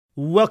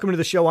Welcome to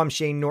the show. I'm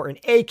Shane Norton,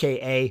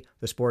 aka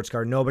the Sports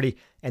Card Nobody,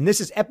 and this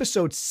is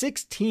episode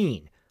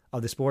 16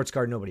 of the Sports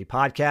Card Nobody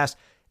podcast.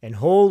 And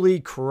holy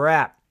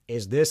crap,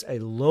 is this a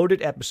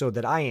loaded episode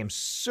that I am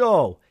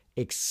so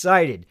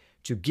excited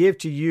to give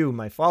to you,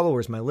 my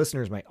followers, my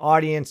listeners, my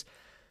audience.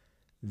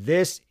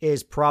 This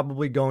is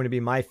probably going to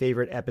be my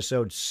favorite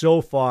episode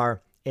so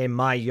far in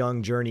my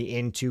young journey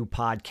into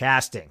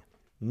podcasting.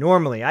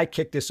 Normally, I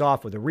kick this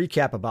off with a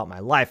recap about my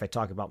life. I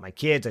talk about my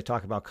kids. I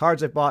talk about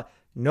cards I bought.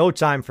 No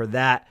time for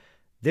that.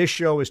 This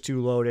show is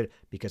too loaded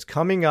because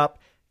coming up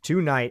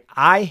tonight,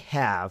 I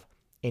have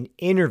an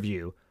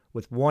interview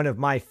with one of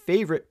my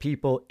favorite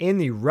people in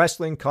the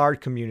wrestling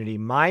card community,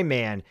 my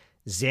man,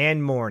 Zhan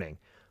Mourning,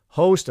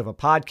 host of a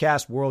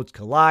podcast, Worlds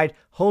Collide,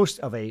 host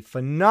of a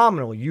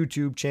phenomenal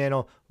YouTube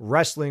channel,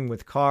 Wrestling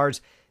with Cards.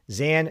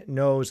 Zhan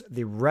knows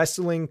the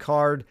wrestling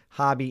card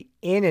hobby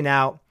in and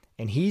out,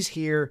 and he's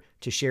here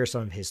to share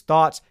some of his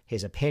thoughts,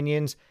 his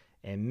opinions,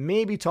 and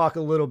maybe talk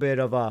a little bit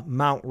of a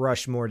Mount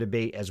Rushmore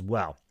debate as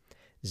well.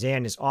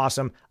 Zhan is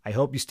awesome. I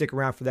hope you stick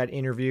around for that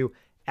interview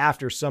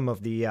after some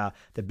of the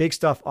big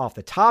stuff off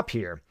the top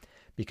here,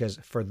 because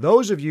for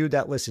those of you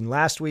that listened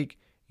last week,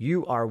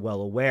 you are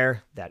well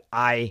aware that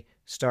I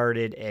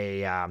started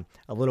a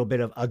little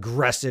bit of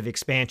aggressive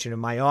expansion of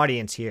my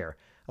audience here,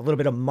 a little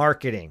bit of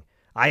marketing.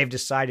 I have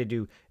decided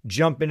to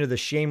jump into the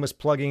shameless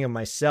plugging of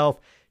myself,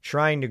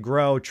 trying to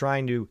grow,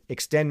 trying to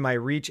extend my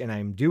reach, and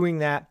I'm doing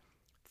that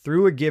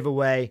through a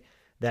giveaway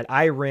that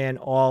I ran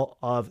all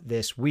of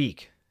this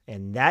week.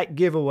 And that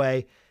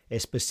giveaway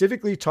is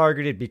specifically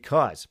targeted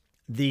because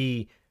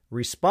the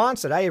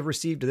response that I have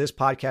received to this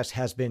podcast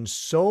has been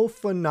so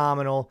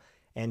phenomenal,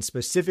 and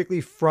specifically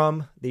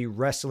from the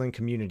wrestling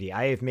community.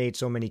 I have made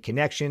so many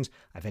connections.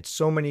 I've had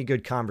so many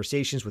good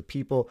conversations with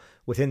people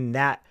within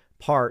that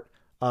part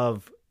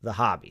of the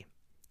hobby.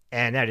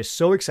 And that is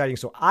so exciting.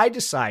 So I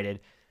decided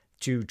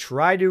to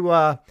try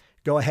to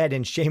go ahead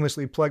and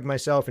shamelessly plug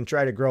myself and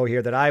try to grow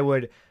here, that I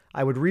would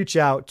reach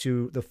out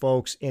to the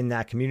folks in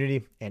that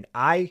community, and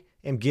I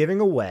am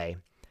giving away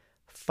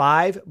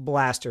 5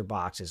 blaster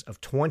boxes of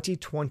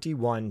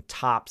 2021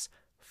 Topps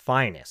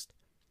Finest.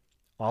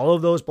 All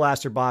of those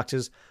blaster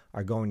boxes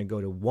are going to go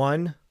to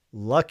one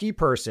lucky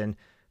person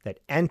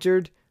that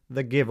entered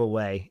the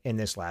giveaway in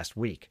this last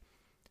week.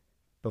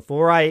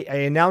 Before I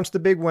announce the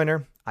big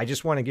winner, I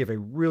just want to give a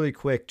really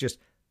quick, just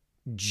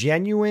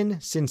genuine,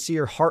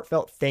 sincere,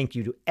 heartfelt thank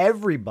you to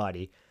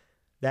everybody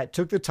that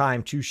took the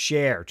time to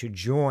share, to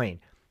join,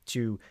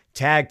 to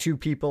tag 2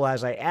 people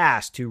as I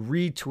asked, to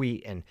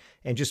retweet,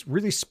 and just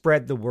really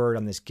spread the word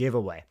on this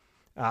giveaway.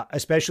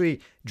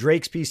 Especially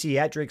Drake's PC,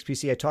 at Drake's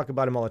PC. I talk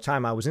about him all the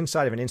time. I was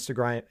inside of an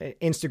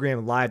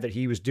Instagram live that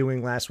he was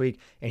doing last week,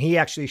 and he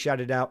actually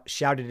shouted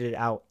it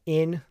out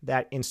in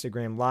that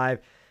Instagram live.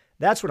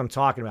 That's what I'm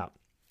talking about.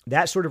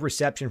 That sort of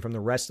reception from the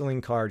wrestling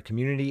card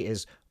community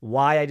is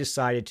why I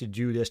decided to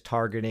do this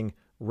targeting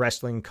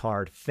wrestling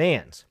card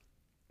fans.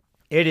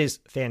 It is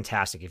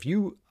fantastic. If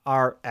you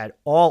are at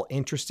all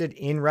interested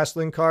in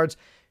wrestling cards,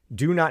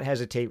 do not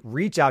hesitate.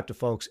 Reach out to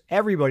folks.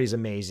 Everybody's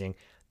amazing.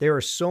 There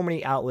are so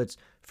many outlets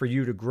for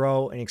you to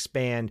grow and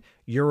expand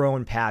your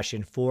own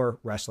passion for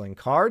wrestling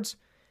cards.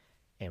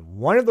 And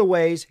one of the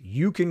ways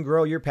you can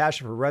grow your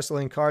passion for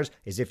wrestling cards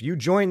is if you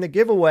join the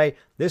giveaway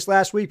this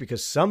last week,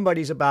 because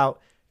somebody's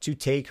about to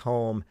take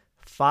home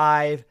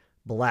 5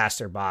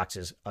 blaster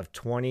boxes of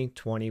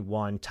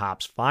 2021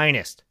 Topps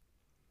Finest.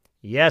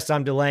 Yes,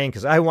 I'm delaying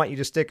because I want you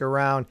to stick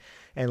around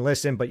and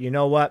listen, but you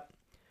know what?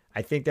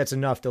 I think that's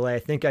enough delay. I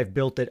think I've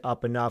built it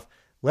up enough.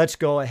 Let's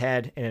go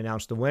ahead and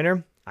announce the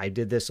winner. I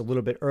did this a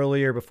little bit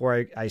earlier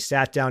before I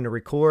sat down to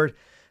record.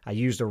 I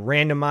used a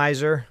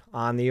randomizer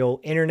on the old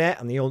internet,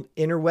 on the old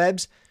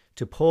interwebs,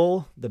 to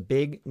pull the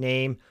big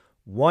name,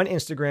 one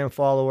Instagram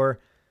follower.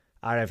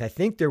 Out of, I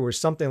think there was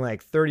something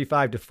like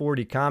 35 to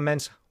 40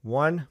 comments.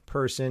 One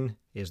person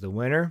is the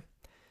winner.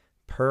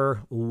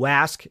 Per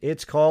WASC,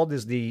 it's called,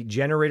 is the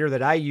generator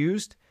that I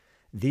used.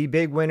 The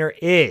big winner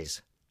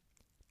is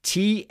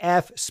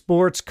TF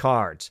Sports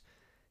Cards.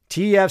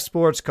 TF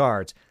Sports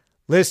Cards.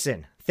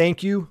 Listen,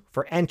 thank you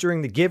for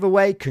entering the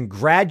giveaway.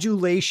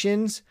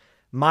 Congratulations,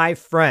 my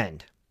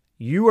friend.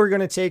 You are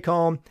going to take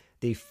home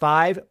the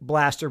 5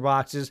 blaster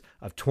boxes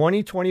of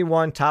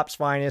 2021 Topps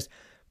Finest.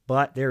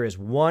 But there is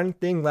one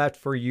thing left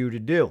for you to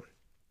do.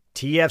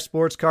 TF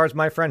Sports Cards,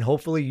 my friend,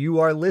 hopefully you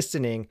are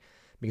listening,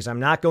 because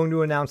I'm not going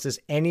to announce this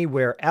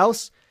anywhere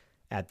else.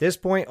 At this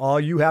point, all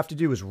you have to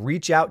do is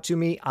reach out to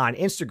me on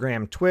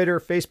Instagram,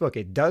 Twitter, Facebook.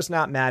 It does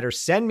not matter.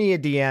 Send me a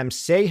DM.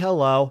 Say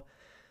hello.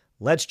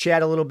 Let's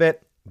chat a little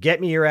bit.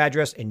 Get me your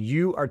address, and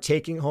you are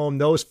taking home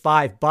those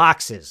 5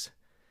 boxes.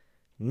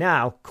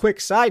 Now, quick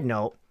side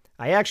note,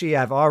 I actually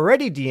have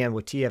already DM'd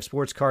with TF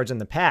Sports Cards in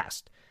the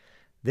past.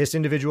 This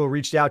individual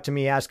reached out to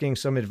me asking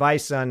some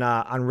advice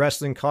on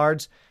wrestling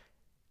cards.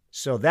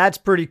 So that's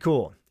pretty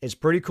cool. It's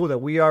pretty cool that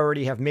we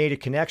already have made a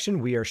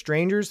connection. We are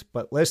strangers,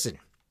 but listen,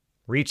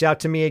 reach out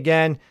to me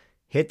again,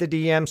 hit the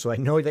DM so I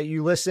know that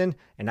you listen,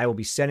 and I will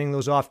be sending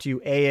those off to you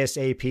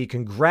ASAP.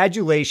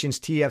 Congratulations,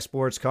 TF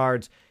Sports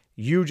Cards.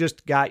 you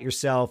just got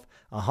yourself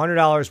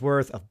 $100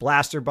 worth of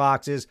blaster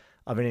boxes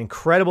of an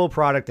incredible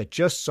product that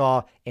just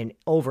saw an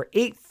over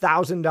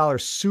 $8,000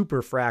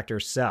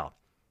 superfractor sell.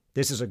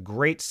 This is a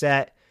great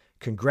set.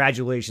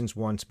 Congratulations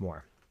once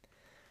more.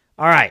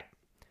 All right,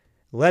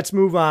 let's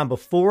move on.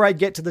 Before I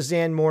get to the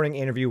Zhan Mourning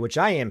interview, which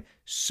I am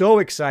so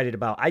excited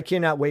about, I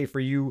cannot wait for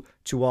you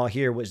to all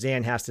hear what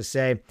Zhan has to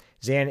say.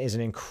 Zhan is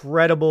an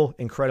incredible,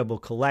 incredible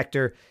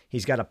collector.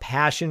 He's got a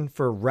passion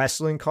for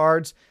wrestling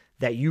cards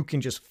that you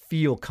can just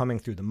feel coming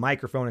through the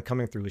microphone and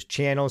coming through his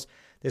channels.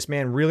 This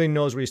man really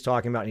knows what he's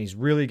talking about, and he's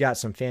really got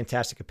some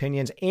fantastic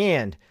opinions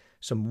and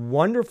some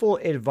wonderful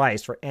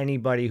advice for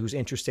anybody who's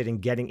interested in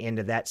getting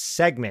into that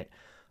segment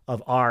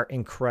of our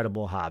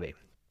incredible hobby.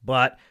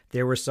 But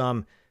there were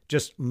some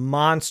just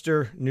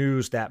monster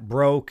news that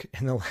broke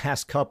in the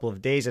last couple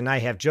of days, and I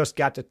have just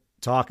got to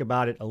talk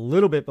about it a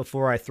little bit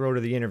before I throw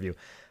to the interview.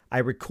 I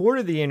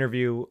recorded the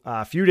interview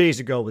a few days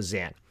ago with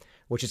Zhan,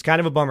 which is kind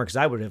of a bummer because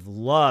I would have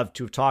loved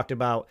to have talked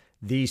about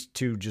these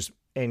two just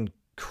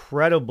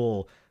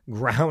incredible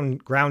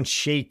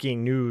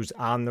ground-shaking news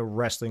on the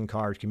wrestling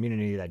card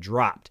community that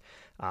dropped.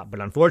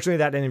 But unfortunately,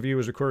 that interview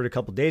was recorded a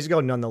couple days ago.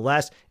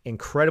 Nonetheless,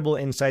 incredible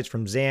insights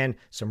from Zhan,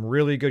 some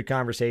really good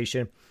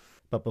conversation.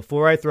 But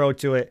before I throw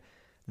to it,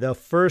 the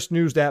first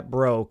news that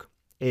broke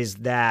is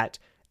that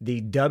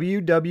the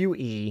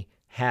WWE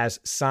has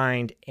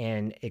signed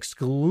an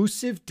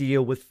exclusive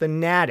deal with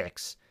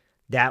Fanatics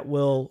that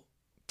will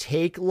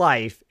take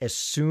life as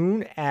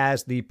soon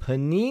as the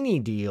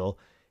Panini deal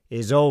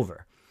is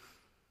over.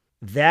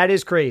 That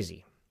is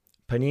crazy.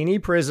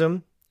 Panini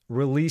Prism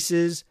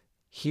releases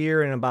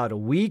here in about a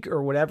week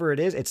or whatever it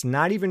is. It's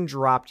not even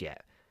dropped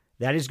yet.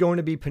 That is going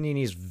to be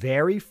Panini's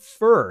very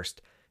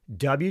first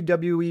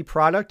WWE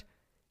product,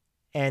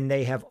 and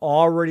they have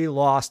already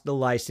lost the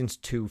license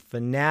to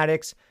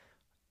Fanatics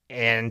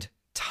and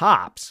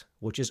Topps,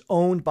 which is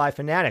owned by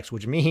Fanatics,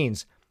 which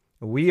means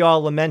we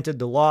all lamented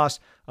the loss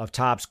of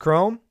Topps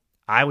Chrome.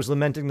 I was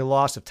lamenting the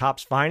loss of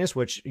Topps Finest,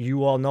 which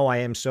you all know I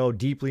am so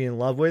deeply in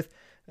love with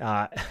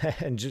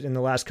and in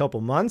the last couple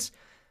months.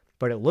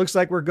 But it looks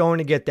like we're going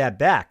to get that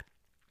back.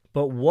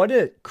 But what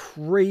a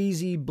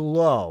crazy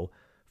blow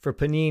for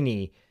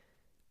Panini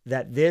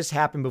that this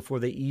happened before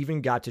they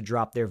even got to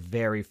drop their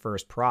very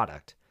first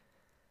product.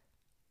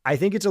 I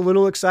think it's a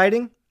little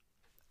exciting.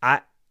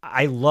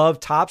 I love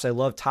Topps. I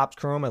love Topps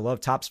Chrome. I love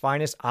Topps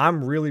Finest.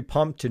 I'm really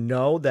pumped to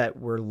know that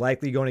we're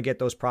likely going to get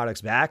those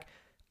products back.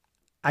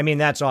 I mean,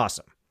 that's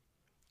awesome.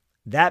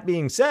 That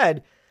being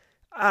said,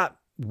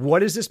 what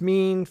does this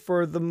mean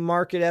for the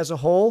market as a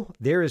whole?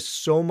 There is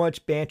so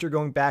much banter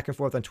going back and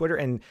forth on Twitter,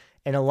 and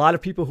a lot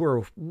of people who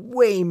are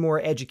way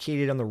more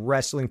educated on the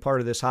wrestling part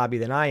of this hobby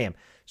than I am.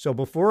 So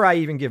before I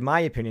even give my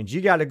opinions, you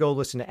got to go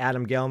listen to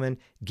Adam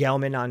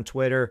Gelman on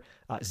Twitter.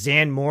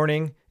 Zhan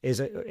Mourning is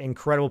an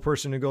incredible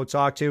person to go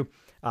talk to.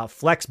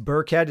 Flex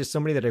Burkhead is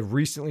somebody that I've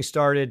recently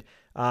started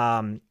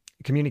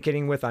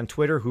communicating with on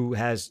Twitter who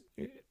has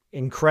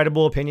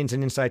incredible opinions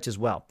and insights as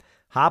well.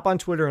 Hop on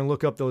Twitter and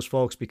look up those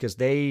folks because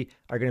they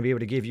are going to be able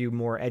to give you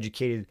more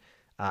educated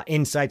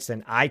insights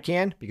than I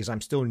can because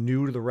I'm still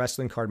new to the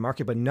wrestling card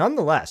market. But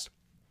nonetheless,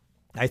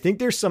 I think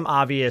there's some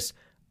obvious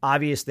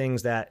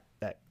things that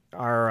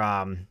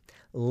are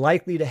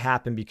likely to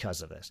happen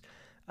because of this.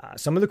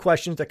 Some of the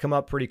questions that come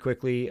up pretty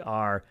quickly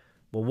are,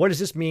 well, what does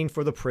this mean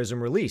for the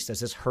Prism release?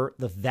 Does this hurt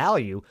the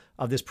value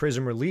of this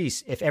Prism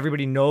release if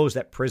everybody knows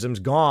that Prism's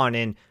gone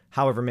in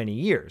however many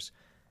years?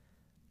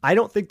 I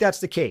don't think that's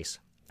the case.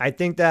 I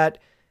think that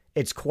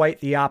it's quite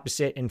the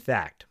opposite. In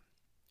fact,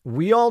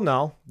 we all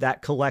know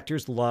that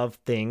collectors love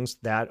things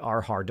that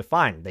are hard to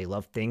find. They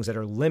love things that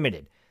are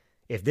limited.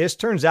 If this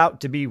turns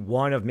out to be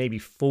one of maybe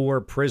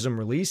 4 Prism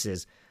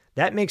releases,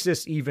 that makes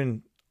this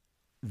even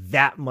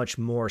that much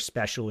more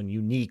special and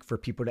unique for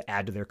people to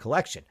add to their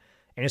collection.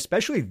 And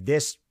especially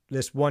this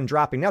one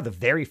dropping now, the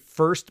very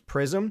first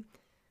Prism,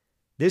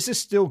 this is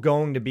still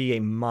going to be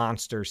a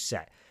monster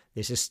set.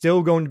 This is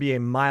still going to be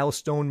a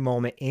milestone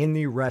moment in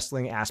the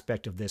wrestling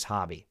aspect of this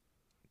hobby.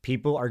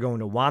 People are going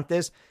to want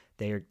this.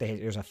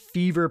 There's a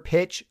fever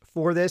pitch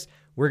for this.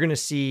 We're going to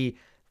see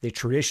the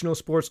traditional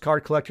sports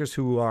card collectors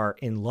who are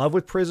in love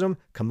with Prism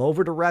come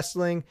over to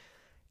wrestling.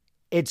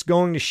 It's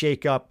going to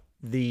shake up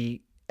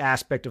the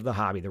aspect of the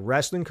hobby. The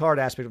wrestling card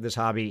aspect of this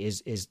hobby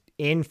is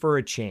in for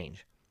a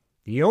change.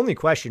 The only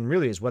question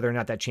really is whether or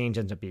not that change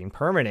ends up being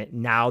permanent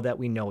now that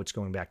we know it's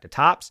going back to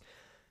Topps.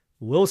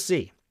 We'll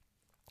see.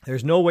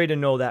 There's no way to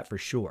know that for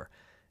sure.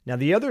 Now,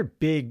 the other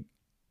big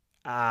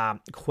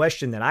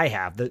question that I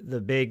have, the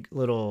big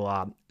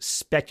little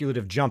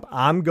speculative jump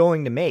I'm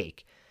going to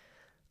make,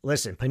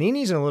 listen,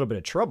 Panini's in a little bit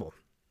of trouble.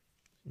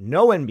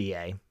 No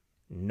NBA,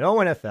 no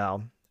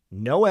NFL,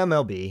 no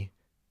MLB,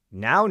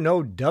 now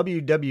no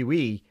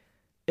WWE.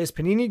 Is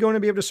Panini going to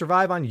be able to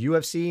survive on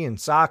UFC and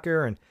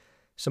soccer and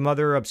some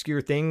other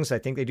obscure things? I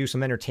think they do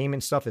some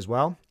entertainment stuff as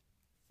well.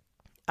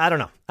 I don't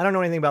know. I don't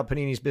know anything about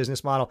Panini's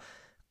business model.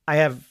 I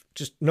have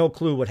just no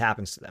clue what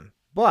happens to them.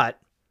 But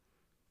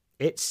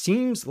it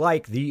seems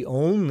like the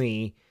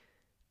only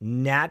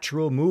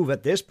natural move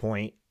at this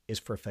point is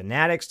for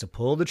Fanatics to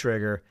pull the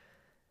trigger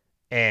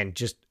and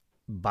just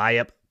buy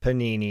up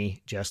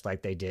Panini just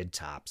like they did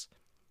Topps.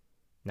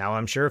 Now,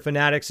 I'm sure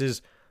Fanatics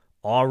is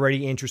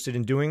already interested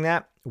in doing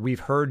that. We've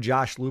heard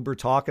Josh Luber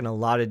talk in a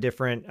lot of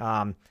different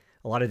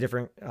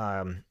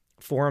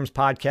forums,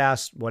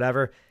 podcasts,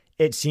 whatever.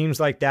 It seems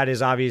like that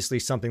is obviously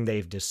something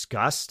they've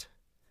discussed.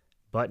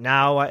 But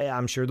now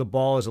I'm sure the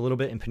ball is a little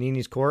bit in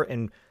Panini's court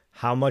and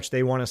how much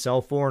they want to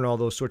sell for and all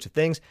those sorts of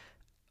things.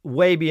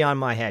 Way beyond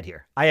my head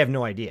here. I have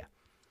no idea.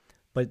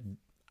 But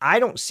I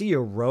don't see a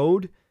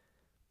road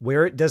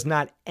where it does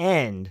not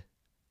end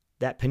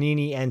that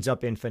Panini ends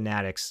up in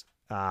Fanatics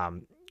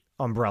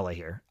umbrella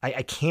here.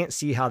 I can't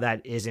see how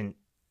that isn't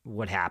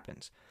what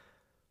happens.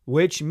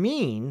 Which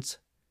means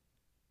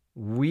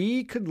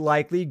we could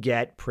likely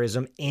get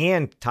Prism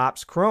and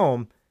Topps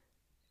Chrome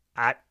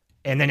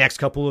in the next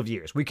couple of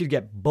years. We could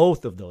get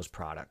both of those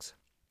products,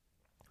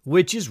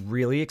 which is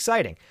really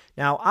exciting.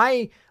 Now,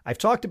 I've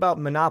talked about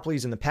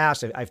monopolies in the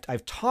past.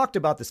 I've talked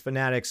about this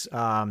Fanatics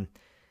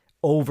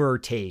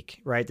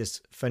overtake, right?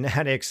 This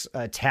Fanatics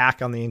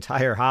attack on the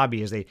entire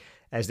hobby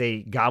as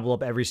they gobble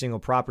up every single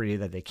property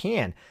that they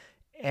can.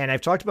 And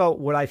I've talked about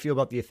what I feel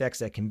about the effects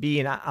that can be.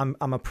 And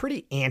I'm a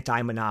pretty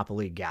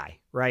anti-monopoly guy,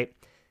 right?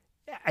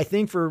 I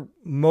think for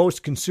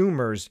most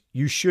consumers,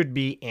 you should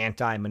be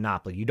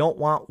anti-monopoly. You don't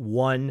want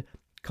one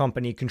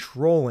company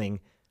controlling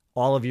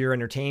all of your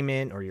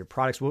entertainment or your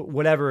products,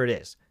 whatever it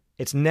is.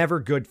 It's never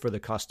good for the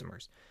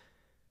customers.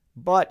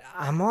 But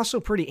I'm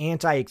also pretty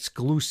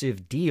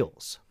anti-exclusive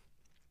deals.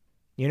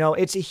 You know,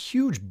 it's a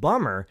huge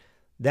bummer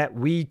that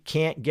we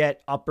can't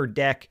get Upper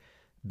Deck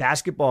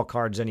basketball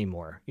cards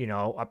anymore. You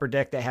know, Upper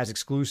Deck that has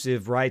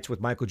exclusive rights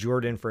with Michael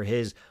Jordan for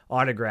his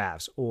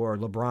autographs or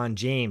LeBron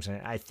James.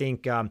 And I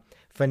think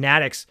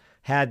Fanatics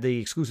had the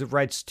exclusive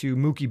rights to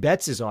Mookie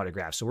Betts'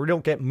 autographs. So we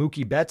don't get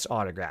Mookie Betts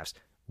autographs.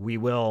 We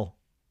will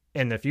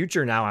in the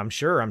future now, I'm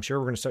sure we're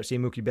going to start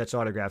seeing Mookie Betts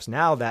autographs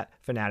now that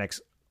Fanatics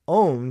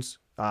owns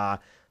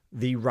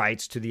the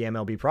rights to the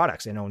MLB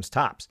products and owns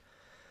Topps.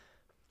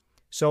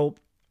 So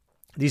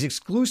these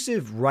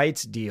exclusive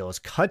rights deals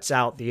cuts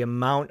out the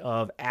amount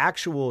of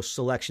actual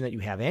selection that you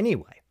have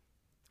anyway.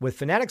 With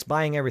Fanatics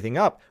buying everything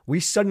up, we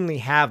suddenly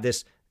have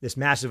this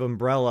massive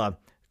umbrella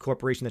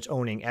corporation that's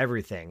owning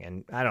everything.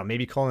 And I don't know,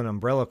 maybe calling an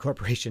umbrella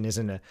corporation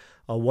isn't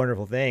a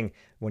wonderful thing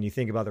when you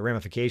think about the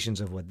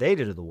ramifications of what they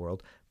did to the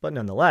world. But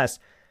nonetheless,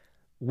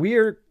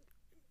 we're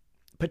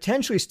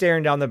potentially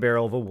staring down the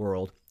barrel of a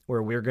world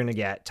where we're going to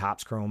get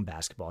Topps Chrome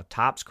basketball,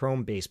 Topps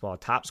Chrome baseball,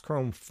 Topps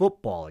Chrome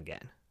football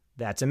again.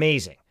 That's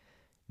amazing.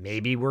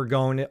 Maybe we're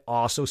going to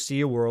also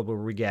see a world where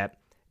we get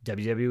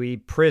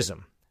WWE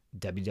Prism,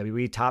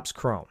 WWE Topps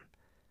Chrome.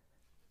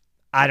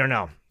 I don't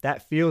know.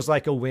 That feels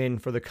like a win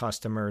for the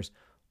customers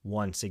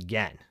once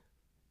again.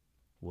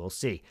 We'll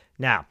see.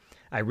 Now,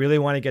 I really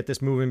want to get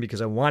this moving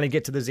because I want to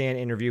get to the Zhan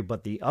interview,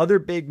 but the other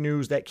big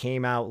news that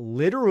came out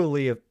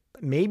literally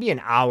maybe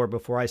an hour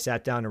before I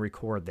sat down to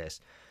record this,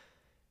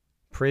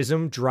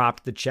 Prism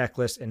dropped the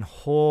checklist, and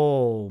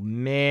oh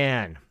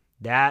man,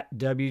 that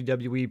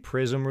WWE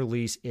Prism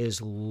release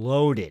is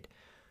loaded.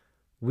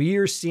 We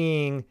are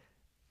seeing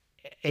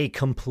a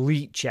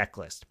complete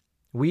checklist.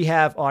 We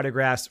have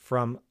autographs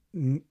from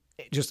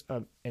just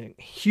a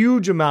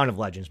huge amount of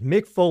legends.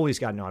 Mick Foley's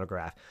got an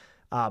autograph.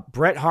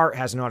 Bret Hart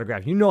has an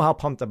autograph. You know how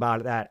pumped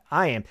about that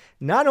I am.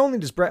 Not only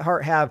does Bret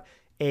Hart have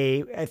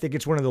I think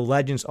it's one of the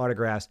Legends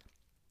autographs,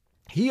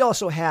 he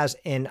also has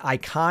an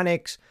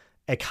iconic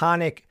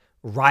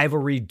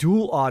rivalry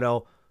dual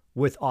auto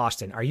with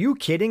Austin. Are you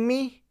kidding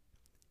me?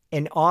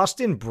 An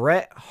Austin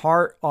Bret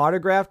Hart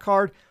autograph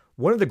card,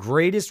 one of the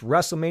greatest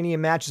WrestleMania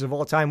matches of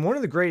all time, one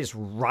of the greatest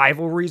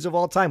rivalries of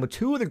all time, with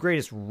two of the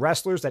greatest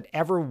wrestlers that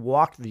ever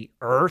walked the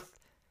earth.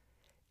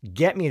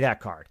 Get me that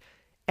card.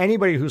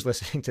 Anybody who's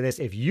listening to this,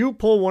 if you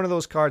pull one of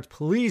those cards,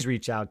 please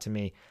reach out to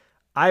me.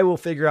 I will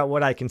figure out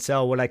what I can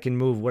sell, what I can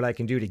move, what I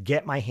can do to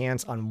get my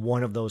hands on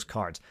one of those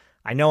cards.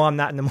 I know I'm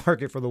not in the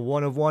market for the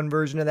one-of-one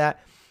version of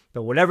that,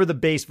 but whatever the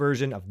base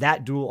version of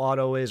that dual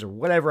auto is or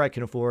whatever I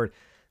can afford,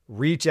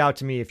 reach out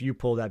to me if you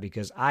pull that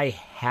because I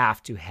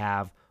have to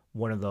have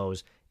one of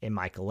those in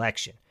my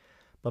collection.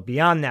 But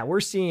beyond that,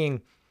 we're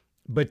seeing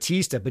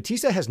Batista.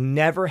 Batista has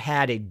never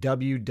had a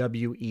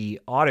WWE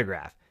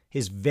autograph.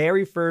 His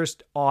very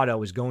first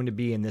auto is going to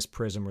be in this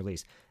Prism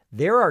release.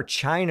 There are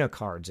China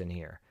cards in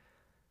here.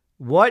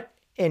 What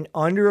an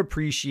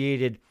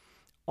underappreciated,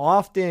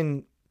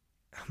 often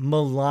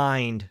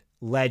maligned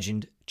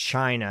legend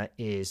China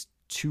is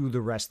to the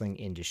wrestling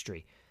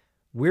industry.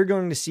 We're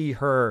going to see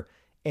her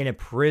in a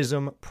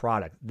Prism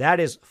product. That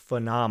is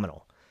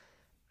phenomenal.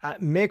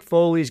 Mick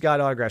Foley's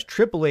got autographs,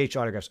 Triple H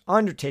autographs,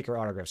 Undertaker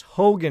autographs,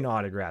 Hogan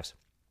autographs.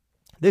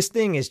 This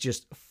thing is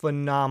just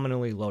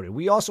phenomenally loaded.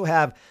 We also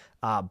have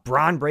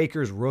Braun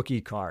Breaker's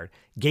rookie card.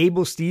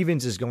 Gable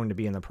Stevens is going to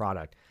be in the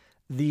product.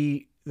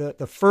 The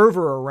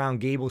fervor around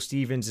Gable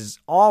Stevens is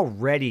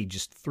already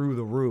just through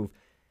the roof.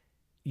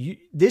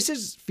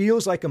 This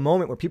feels like a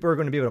moment where people are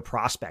going to be able to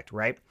prospect,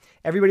 right?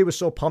 Everybody was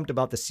so pumped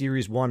about the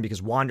Series 1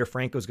 because Wander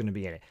Franco is going to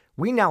be in it.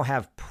 We now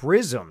have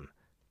Prism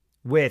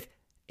with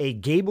a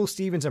Gable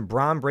Stevens and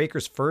Braun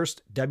Breaker's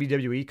first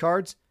WWE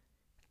cards.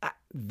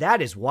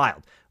 That is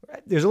wild.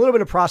 There's a little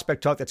bit of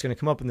prospect talk that's going to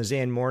come up in the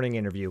Zhan Mourning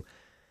interview.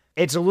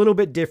 It's a little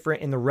bit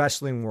different in the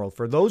wrestling world.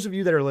 For those of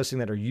you that are listening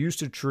that are used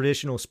to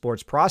traditional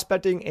sports,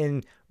 prospecting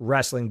in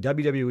wrestling,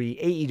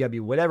 WWE,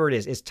 AEW, whatever it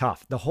is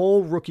tough. The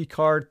whole rookie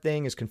card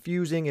thing is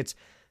confusing. It's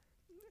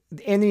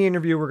in the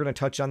interview, we're going to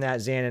touch on that,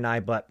 Zhan and I,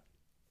 but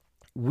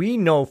we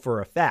know for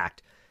a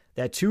fact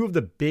that two of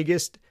the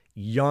biggest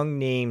young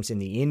names in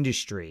the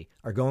industry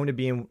are going to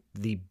be in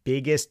the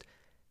biggest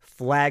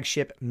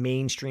flagship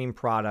mainstream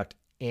product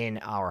in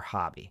our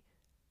hobby.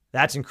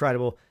 That's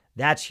incredible.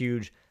 That's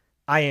huge.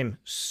 I am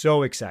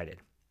so excited.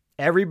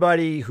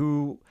 Everybody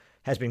who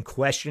has been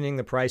questioning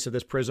the price of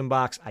this Prism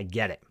box, I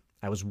get it.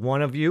 I was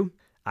one of you.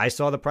 I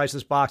saw the price of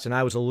this box and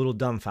I was a little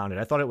dumbfounded.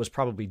 I thought it was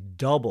probably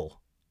double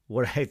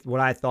what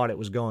I thought it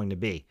was going to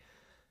be.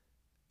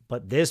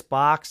 But this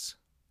box,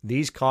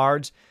 these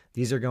cards,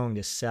 these are going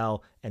to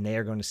sell, and they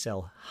are going to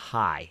sell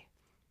high.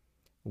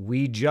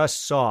 We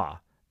just saw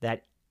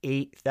that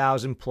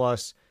 8,000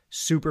 plus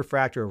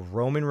superfractor of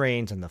Roman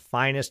Reigns and the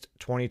finest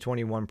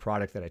 2021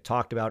 product that I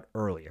talked about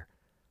earlier.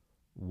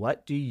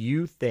 What do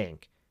you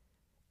think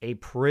a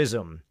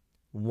Prism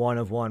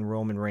 1-of-1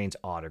 Roman Reigns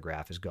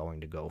autograph is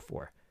going to go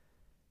for?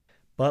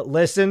 But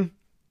listen,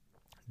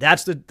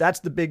 that's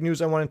the big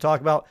news I want to talk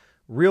about.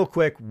 Real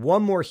quick,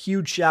 one more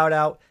huge shout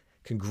out.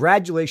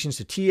 Congratulations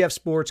to TF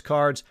Sports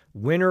Cards,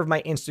 winner of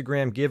my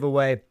Instagram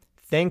giveaway.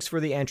 Thanks for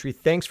the entry.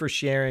 Thanks for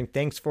sharing.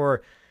 Thanks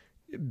for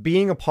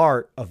being a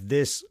part of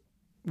this,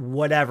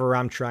 whatever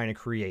I'm trying to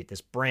create,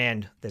 this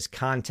brand, this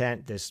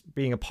content, this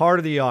being a part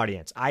of the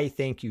audience. I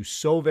thank you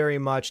so very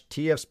much.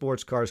 TF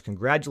Sports Cards,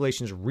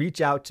 congratulations. Reach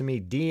out to me,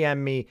 DM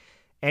me,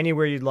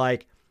 anywhere you'd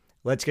like.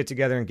 Let's get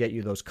together and get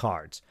you those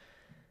cards.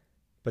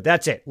 But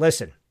that's it.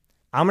 Listen,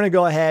 I'm going to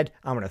go ahead.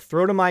 I'm going to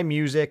throw to my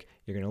music.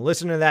 You're going to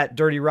listen to that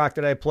dirty rock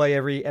that I play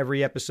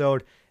every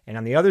episode. And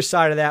on the other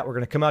side of that, we're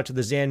going to come out to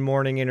the Zhan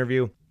Mourning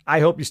interview. I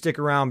hope you stick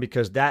around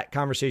because that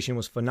conversation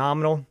was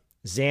phenomenal.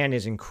 Zhan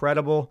is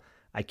incredible.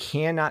 I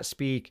cannot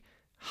speak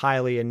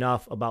highly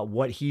enough about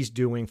what he's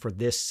doing for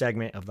this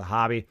segment of the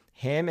hobby.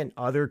 Him and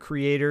other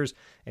creators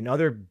and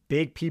other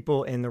big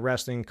people in the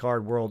wrestling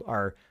card world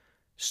are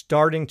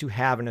starting to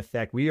have an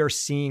effect. We are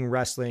seeing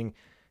wrestling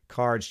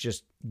cards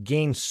just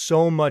gain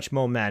so much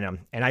momentum,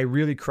 and I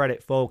really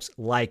credit folks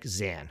like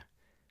Zhan.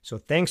 So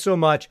thanks so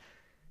much.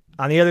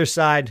 On the other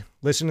side,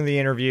 listen to the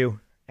interview,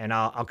 and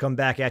I'll come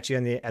back at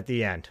you at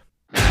the end.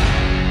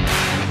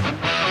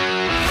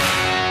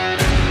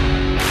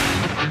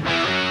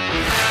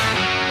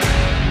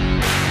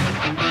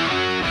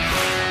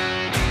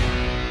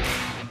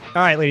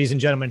 All right, ladies and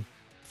gentlemen,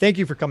 thank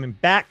you for coming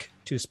back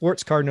to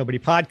Sports Card Nobody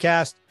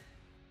podcast.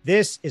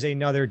 This is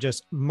another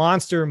just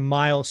monster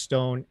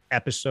milestone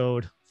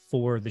episode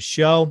for the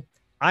show.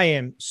 I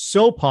am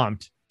so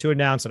pumped to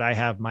announce that I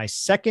have my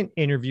second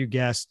interview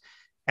guest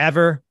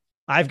ever.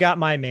 I've got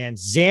my man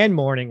Zhan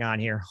Mourning on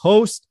here,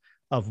 host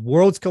of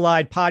Worlds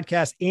Collide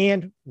podcast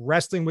and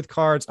Wrestling with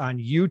Cards on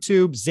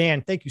YouTube.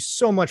 Zhan, thank you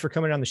so much for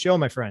coming on the show,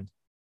 my friend.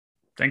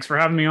 Thanks for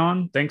having me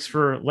on. Thanks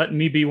for letting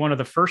me be one of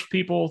the first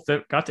people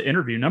that got to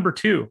interview. Number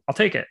 2, I'll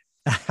take it.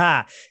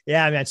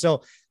 Yeah, man.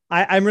 So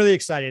I'm really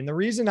excited. And the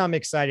reason I'm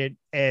excited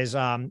is,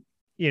 I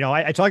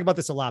talk about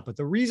this a lot, but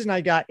the reason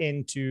I got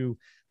into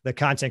the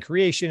content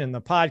creation and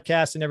the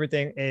podcast and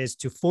everything is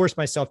to force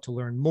myself to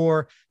learn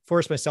more,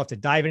 force myself to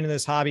dive into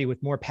this hobby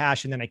with more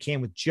passion than I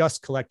can with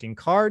just collecting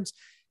cards.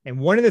 And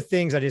one of the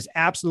things that has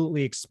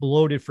absolutely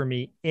exploded for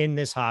me in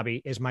this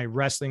hobby is my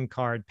wrestling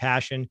card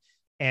passion.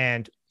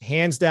 And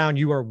hands down,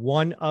 you are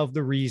one of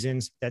the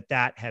reasons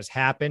that has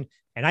happened.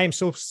 And I am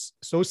so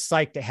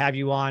psyched to have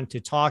you on to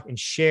talk and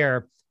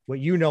share what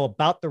you know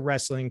about the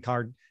wrestling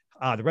card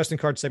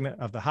segment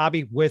of the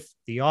hobby with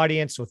the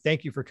audience. So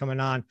thank you for coming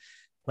on.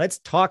 Let's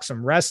talk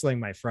some wrestling,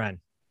 my friend.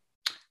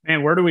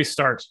 Man, where do we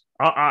start?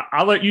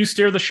 I'll let you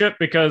steer the ship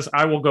because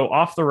I will go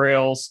off the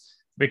rails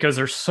because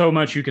there's so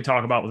much you could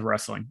talk about with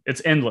wrestling.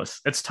 It's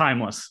endless. It's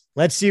timeless.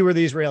 Let's see where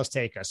these rails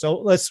take us. So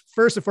let's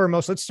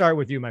start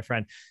with you, my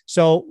friend.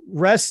 So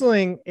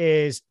wrestling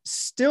is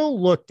still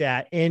looked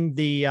at in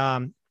the,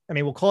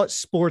 we'll call it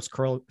sports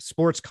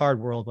card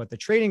world, but the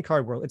trading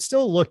card world, it's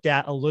still looked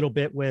at a little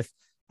bit with,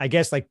 I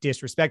guess, like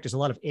disrespect. There's a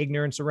lot of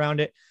ignorance around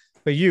it.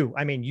 But you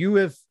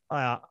have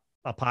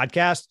a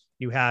podcast.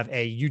 You have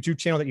a YouTube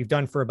channel that you've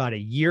done for about a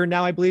year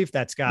now, I believe.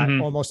 That's got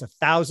almost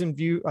 1,000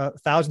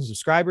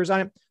 subscribers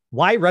on it.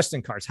 Why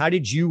wrestling cards? How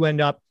did you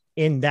end up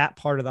in that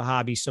part of the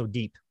hobby so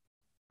deep?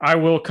 I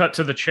will cut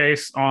to the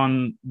chase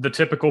on the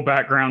typical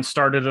background.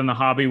 Started in the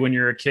hobby when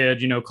you're a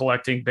kid,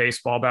 collecting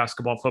baseball,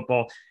 basketball,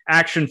 football,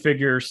 action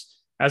figures.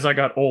 As I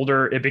got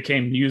older, it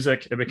became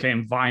music. It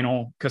became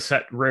vinyl,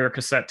 rare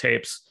cassette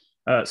tapes,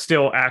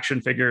 still action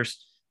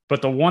figures.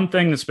 But the one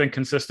thing that's been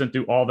consistent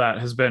through all that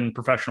has been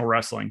professional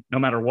wrestling, no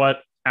matter what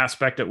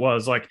aspect it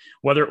was, like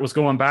whether it was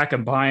going back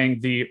and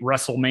buying the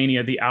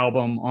WrestleMania, the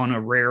album on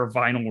a rare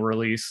vinyl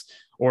release,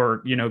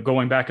 or,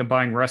 going back and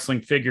buying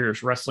wrestling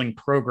figures, wrestling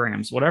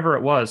programs, whatever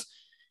it was,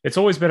 it's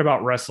always been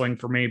about wrestling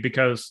for me,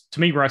 because to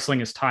me,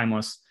 wrestling is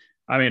timeless.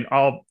 I mean,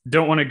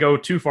 don't want to go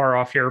too far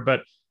off here,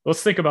 but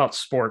let's think about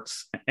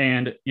sports.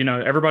 And,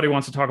 everybody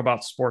wants to talk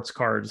about sports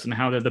cards and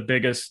how they're the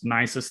biggest,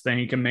 nicest thing.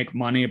 You can make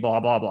money, blah,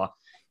 blah, blah.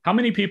 How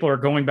many people are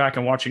going back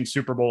and watching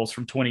Super Bowls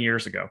from 20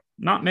 years ago?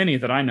 Not many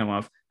that I know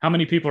of. How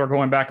many people are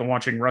going back and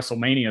watching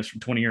WrestleManias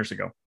from 20 years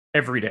ago?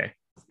 Every day.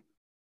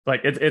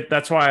 Like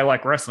that's why I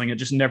like wrestling. It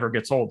just never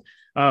gets old.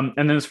 And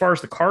then as far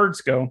as the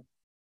cards go,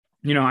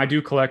 I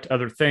do collect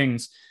other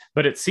things,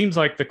 but it seems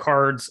like the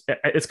cards,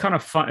 it's kind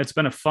of fun. It's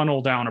been a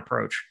funnel down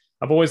approach.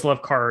 I've always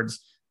loved cards,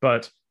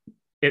 but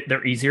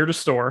they're easier to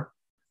store.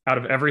 Out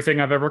of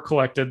everything I've ever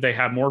collected, they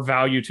have more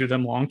value to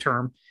them long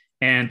term,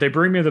 and they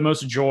bring me the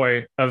most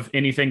joy of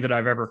anything that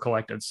I've ever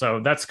collected. So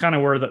that's kind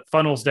of where the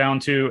funnels down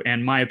to,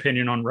 and my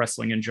opinion on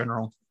wrestling in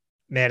general.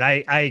 Man,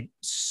 I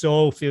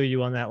so feel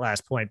you on that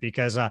last point,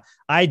 because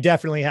I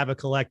definitely have a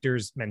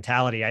collector's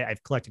mentality.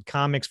 I've collected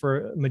comics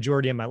for a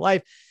majority of my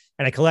life,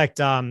 and I collect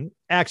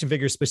action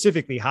figures,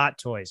 specifically Hot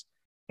Toys.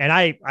 And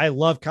I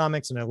love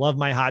comics and I love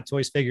my Hot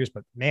Toys figures,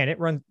 but man,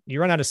 you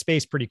run out of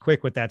space pretty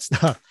quick with that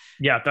stuff.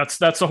 Yeah, that's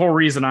the whole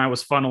reason I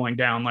was funneling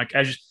down. Like,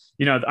 as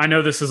I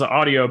know this is an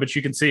audio, but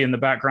you can see in the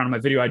background of my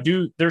video,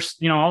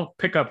 I'll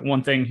pick up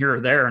one thing here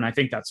or there, and I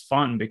think that's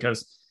fun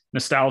because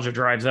nostalgia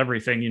drives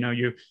everything.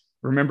 You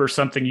remember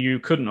something you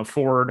couldn't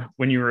afford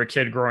when you were a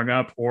kid growing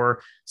up,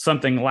 or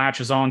something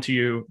latches onto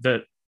you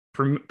that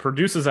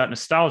produces that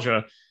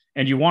nostalgia,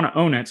 and you want to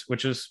own it,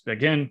 which is,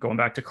 again, going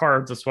back to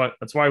cards.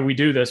 That's why we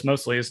do this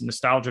mostly, is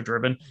nostalgia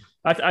driven.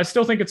 I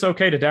still think it's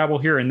okay to dabble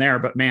here and there,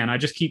 but man, I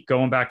just keep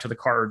going back to the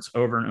cards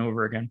over and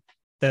over again.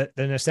 The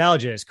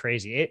nostalgia is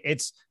crazy.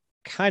 It's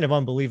kind of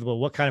unbelievable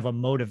what kind of a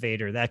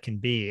motivator that can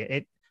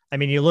be.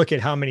 You look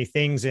at how many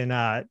things in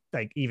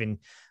like even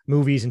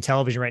movies and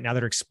television right now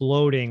that are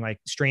exploding, like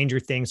Stranger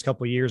Things a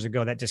couple of years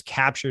ago, that just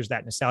captures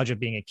that nostalgia of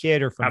being a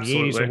kid, or from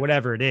Absolutely. the 80s or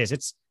whatever it is.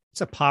 It's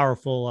a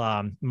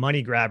powerful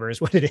money grabber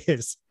is what it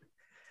is.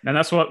 And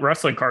that's what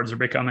wrestling cards are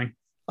becoming.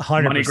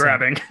 100%. Money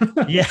grabbing.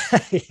 Yeah.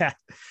 Yeah.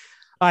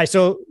 All right.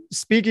 So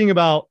speaking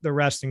about the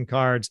wrestling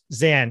cards,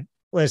 Zhan,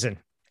 listen,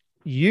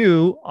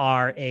 you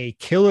are a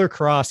Killer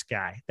Cross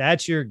guy.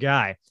 That's your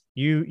guy.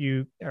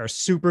 You are a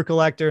super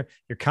collector.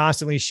 You're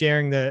constantly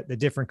sharing the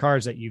different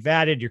cards that you've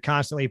added. You're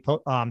constantly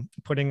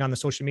putting on the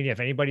social media. If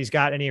anybody's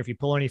got any, or if you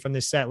pull any from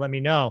this set, let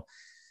me know.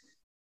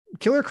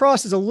 Killer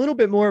Cross is a little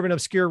bit more of an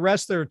obscure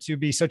wrestler to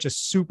be such a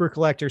super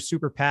collector,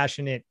 super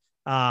passionate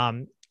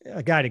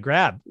a guy to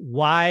grab.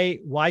 Why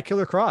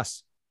Killer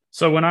Cross?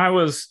 So when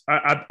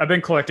I've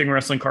been collecting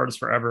wrestling cards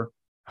forever.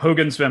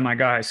 Hogan's been my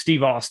guy,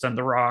 Steve Austin,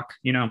 The Rock,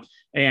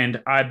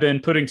 and I've been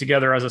putting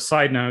together, as a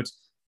side note,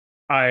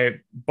 I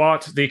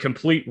bought the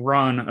complete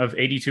run of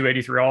 82,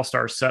 83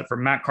 All-Stars set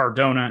from Matt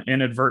Cardona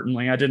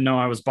inadvertently. I didn't know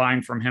I was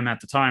buying from him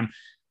at the time,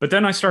 but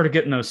then I started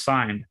getting those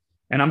signed,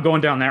 and I'm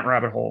going down that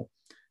rabbit hole.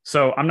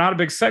 So I'm not a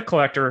big set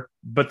collector,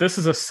 but this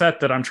is a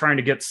set that I'm trying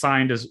to get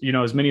signed as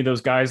many of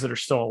those guys that are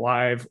still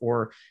alive,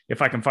 or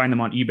if I can find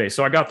them on eBay.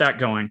 So I got that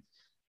going.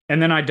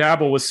 And then I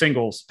dabble with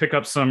singles, pick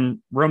up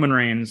some Roman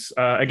Reigns,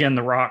 again,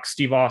 The Rock,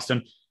 Steve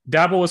Austin,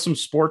 dabble with some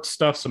sports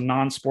stuff, some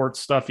non-sports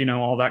stuff,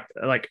 all that.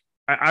 Like,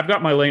 I've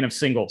got my lane of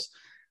singles,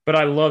 but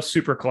I love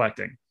super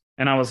collecting.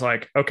 And I was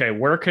like, okay,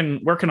 where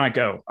can I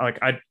go? Like,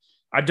 I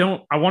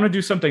want to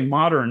do something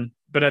modern,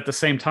 but at the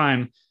same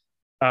time,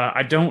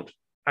 I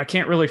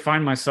can't really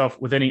find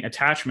myself with any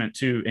attachment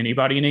to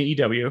anybody in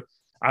AEW.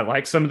 I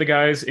like some of the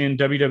guys in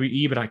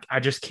WWE, but I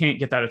just can't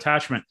get that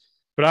attachment.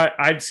 But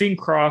I'd seen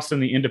Cross in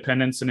the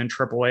independents and in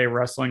AAA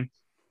wrestling.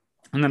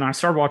 And then I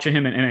started watching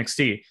him in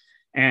NXT,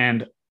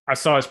 and I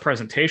saw his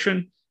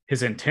presentation,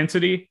 his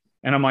intensity.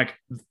 And I'm like,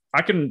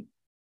 I can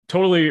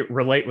totally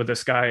relate with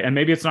this guy. And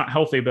maybe it's not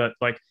healthy, but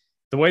like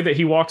the way that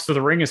he walks to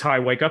the ring is how I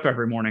wake up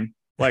every morning.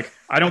 Like,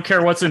 I don't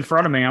care what's in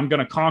front of me. I'm going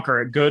to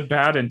conquer it, good,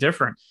 bad, and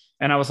different.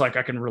 And I was like,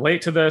 I can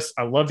relate to this.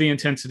 I love the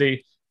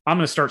intensity. I'm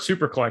going to start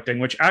super collecting,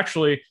 which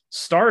actually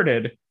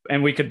started,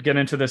 and we could get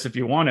into this if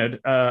you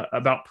wanted,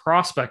 about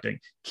prospecting.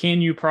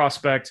 Can you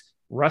prospect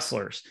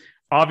wrestlers?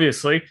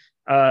 Obviously,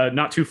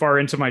 not too far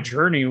into my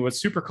journey with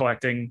super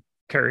collecting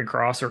Karrion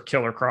Kross, or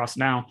Killer Kross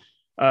now,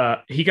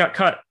 he got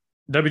cut,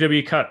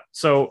 WWE cut.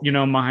 So,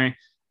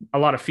 a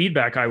lot of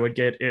feedback I would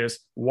get is,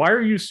 why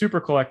are you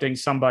super collecting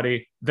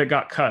somebody that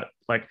got cut?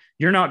 Like,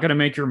 you're not going to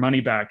make your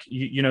money back.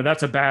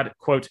 That's a bad,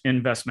 quote,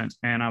 investment.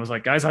 And I was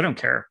like, guys, I don't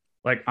care.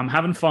 Like, I'm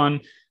having fun.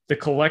 The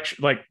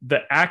collection, like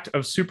the act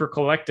of super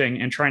collecting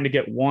and trying to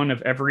get one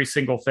of every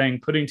single thing,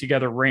 putting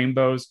together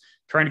rainbows,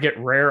 trying to get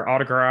rare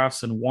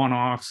autographs and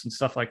one-offs and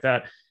stuff like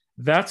that.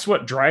 That's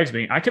what drives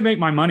me. I can make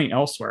my money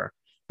elsewhere,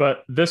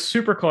 but this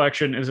super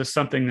collection is just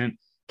something that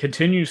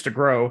continues to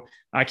grow.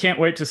 I can't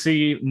wait to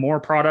see more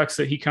products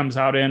that he comes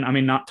out in. I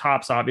mean, not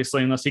Tops,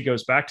 obviously, unless he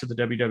goes back to the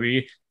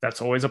WWE.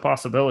 That's always a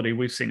possibility.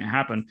 We've seen it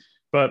happen,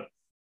 but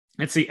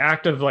it's the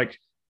act of like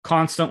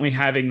constantly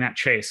having that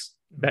chase.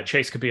 That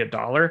chase could be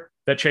 $1.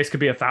 That chase could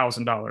be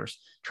 $1,000.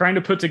 Trying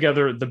to put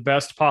together the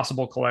best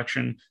possible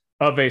collection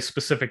of a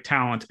specific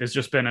talent has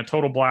just been a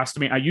total blast to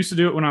me. I used to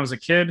do it when I was a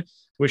kid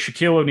with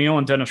Shaquille O'Neal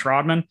and Dennis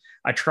Rodman.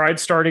 I tried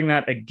starting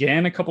that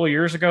again a couple of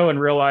years ago and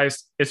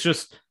realized it's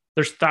just,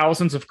 there's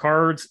thousands of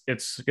cards.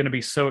 It's going to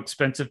be so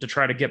expensive to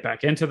try to get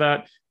back into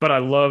that. But I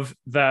love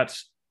that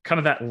kind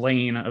of that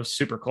lane of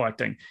super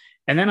collecting.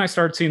 And then I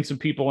started seeing some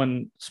people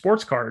in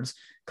sports cards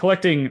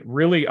collecting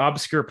really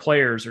obscure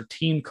players or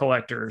team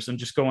collectors and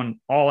just going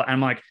all,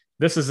 I'm like,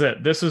 this is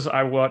it. This is what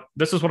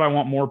I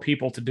want more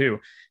people to do.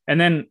 And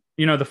then,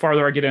 the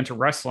farther I get into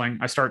wrestling,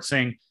 I start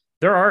seeing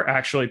there are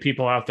actually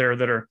people out there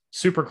that are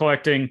super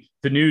collecting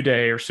the New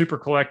Day or super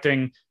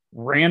collecting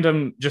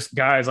random just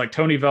guys like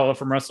Tony Vella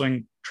from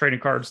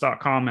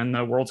WrestlingTradingCards.com and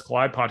the Worlds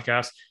Collide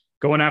podcast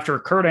going after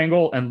Kurt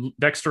Angle and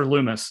Dexter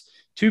Lumis.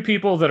 Two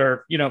people that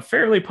are,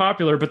 fairly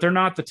popular, but they're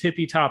not the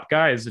tippy top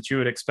guys that you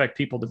would expect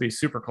people to be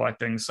super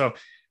collecting. So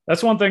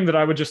that's one thing that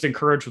I would just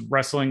encourage with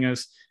wrestling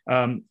is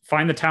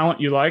find the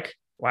talent you like,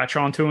 latch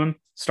onto them,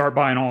 start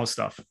buying all this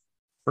stuff,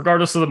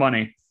 regardless of the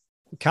money.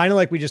 Kind of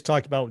like we just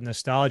talked about with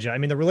nostalgia. I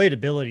mean, the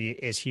relatability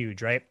is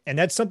huge, right? And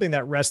that's something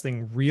that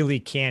wrestling really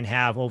can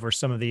have over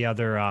some of the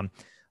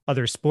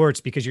other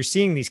sports, because you're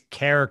seeing these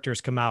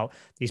characters come out,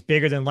 these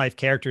bigger than life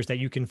characters that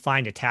you can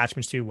find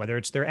attachments to, whether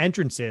it's their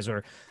entrances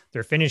or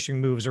their finishing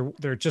moves or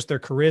they're just their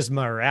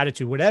charisma or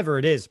attitude, whatever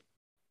it is,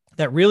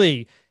 that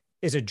really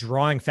is a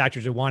drawing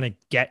factor to want to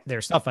get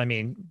their stuff. I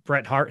mean,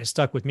 Bret Hart has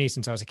stuck with me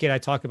since I was a kid. I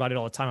talk about it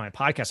all the time on my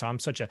podcast. So I'm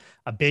such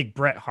a big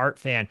Bret Hart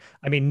fan.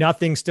 I mean,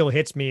 nothing still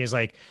hits me as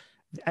like,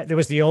 there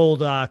was the old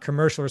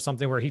commercial or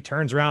something where he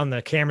turns around,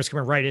 the camera's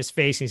coming right at his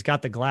face, and he's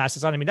got the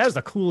glasses on. I mean, that was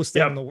the coolest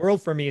thing in the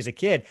world for me as a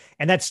kid.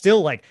 And that's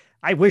still like,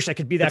 I wish I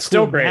could be that cool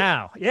still great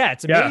now. Yeah,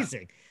 it's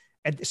amazing.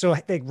 And so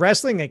like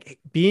wrestling, like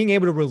being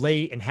able to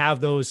relate and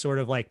have those sort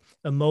of like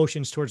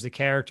emotions towards the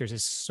characters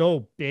is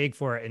so big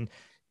for it. And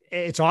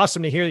it's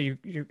awesome to hear that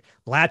you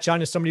latch on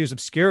to somebody who's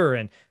obscure,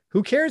 and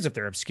who cares if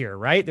they're obscure,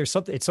 right? It's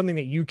something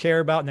that you care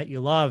about and that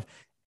you love.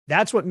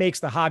 That's what makes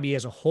the hobby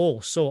as a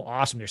whole so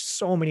awesome. There's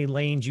so many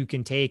lanes you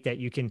can take that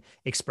you can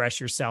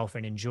express yourself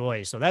and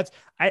enjoy. So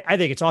I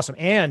think it's awesome.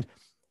 And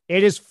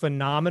it is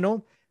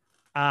phenomenal.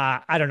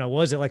 I don't know,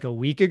 was it like a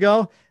week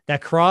ago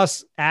that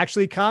Cross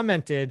actually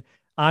commented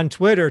on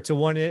Twitter to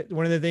one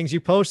of the things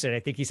you posted? I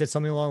think he said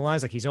something along the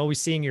lines like, he's always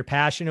seeing your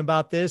passion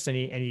about this. And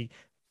he,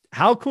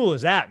 how cool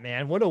is that,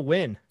 man? What a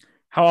win.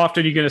 How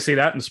often are you going to see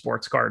that in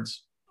sports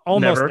cards?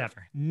 Almost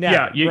never.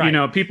 Yeah.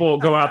 Right. People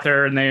go out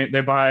there and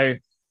they buy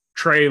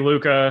Trey,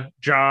 Luca,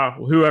 Ja,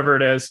 whoever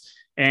it is.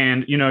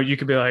 And, you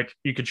could be like,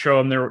 you could show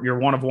them your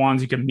one of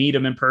ones. You can meet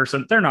them in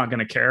person. They're not going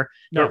to care.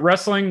 No. But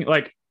wrestling,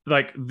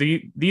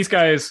 these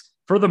guys,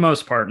 for the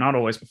most part, not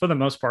always, but for the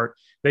most part,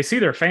 they see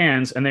their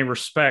fans and they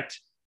respect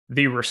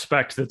the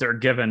respect that they're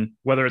given,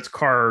 whether it's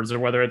cards or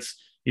whether it's,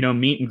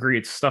 meet and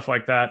greets, stuff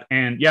like that.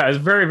 And yeah, it's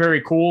very,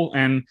 very cool.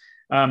 And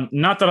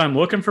not that I'm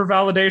looking for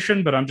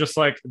validation, but I'm just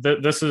like,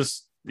 this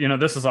is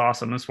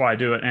awesome. That's why I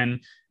do it.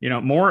 And,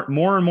 more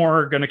and more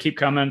are going to keep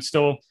coming,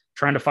 still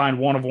trying to find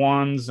one of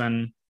ones.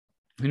 And,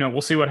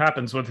 we'll see what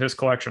happens with his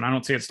collection. I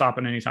don't see it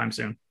stopping anytime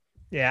soon.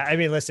 Yeah. I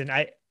mean, listen,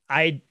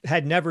 I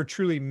had never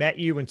truly met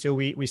you until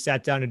we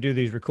sat down to do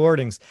these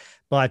recordings,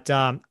 but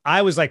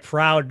I was like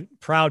proud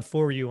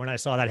for you when I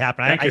saw that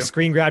happen. I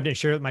screen grabbed it and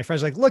shared it with my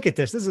friends. Like, look at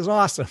this. This is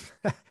awesome.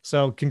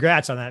 So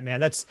congrats on that, man.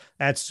 That's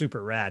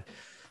super rad.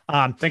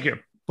 Thank you.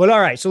 But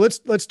all right, so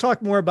let's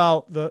talk more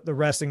about the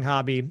wrestling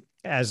hobby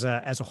as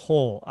a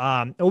whole.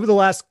 Over the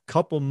last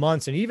couple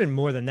months, and even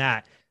more than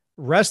that,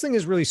 wrestling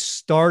has really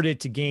started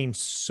to gain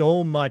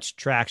so much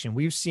traction.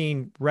 We've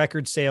seen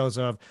record sales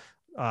of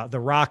the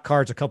Rock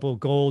cards, a couple of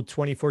gold,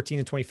 2014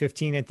 and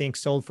 2015, I think,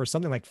 sold for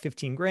something like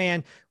 15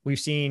 grand. We've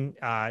seen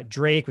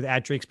Drake with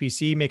 @Drake's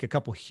PC make a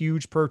couple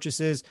huge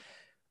purchases.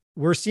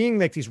 We're seeing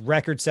like these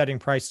record-setting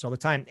prices all the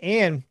time.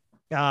 And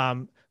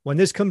when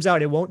this comes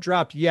out, it won't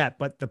drop yet,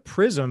 but the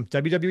Prism,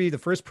 WWE, the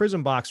first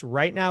Prism box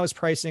right now is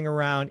pricing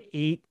around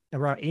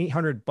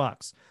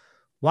 $800.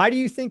 Why do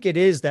you think it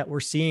is that we're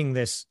seeing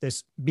this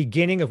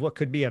beginning of what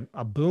could be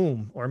a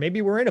boom, or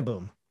maybe we're in a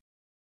boom?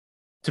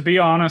 To be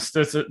honest,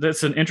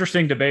 that's an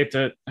interesting debate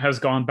that has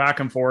gone back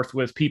and forth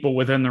with people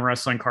within the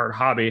wrestling card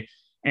hobby.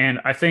 And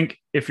I think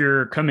if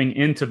you're coming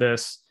into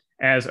this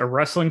as a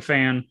wrestling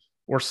fan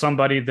or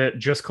somebody that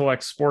just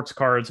collects sports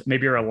cards,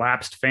 maybe you're a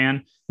lapsed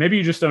fan, maybe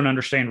you just don't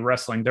understand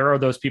wrestling. There are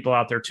those people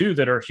out there too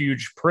that are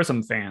huge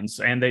Prism fans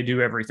and they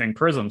do everything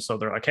Prism. So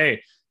they're like,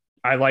 hey,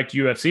 I liked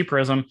UFC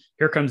Prism.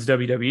 Here comes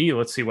WWE.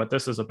 Let's see what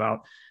this is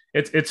about.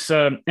 It's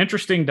an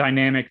interesting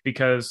dynamic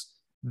because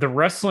the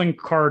wrestling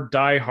card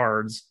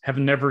diehards have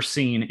never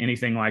seen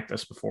anything like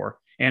this before.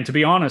 And to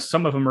be honest,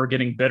 some of them are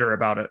getting bitter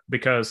about it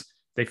because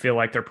they feel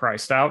like they're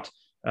priced out.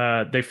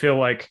 They feel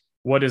like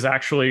what is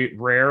actually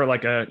rare,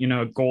 like a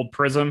gold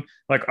Prism,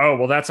 like, oh,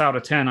 well, that's out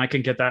of 10. I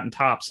can get that in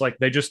tops. Like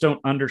they just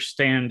don't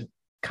understand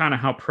kind of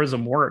how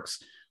Prism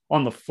works.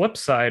 On the flip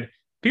side,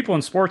 people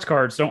in sports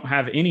cards don't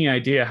have any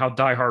idea how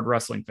diehard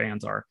wrestling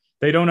fans are.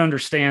 They don't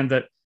understand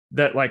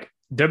that like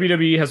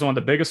WWE has one of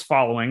the biggest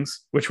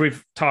followings, which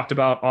we've talked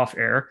about off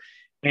air.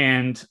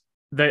 And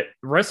that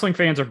wrestling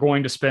fans are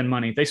going to spend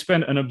money. They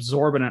spend an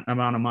exorbitant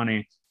amount of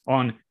money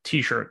on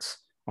t-shirts,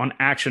 on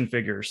action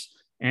figures,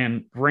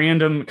 and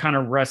random kind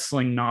of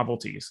wrestling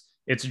novelties.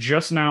 It's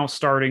just now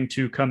starting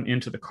to come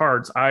into the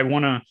cards. I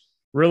want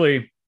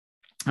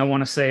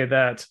to say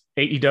that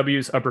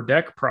AEW's Upper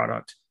Deck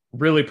product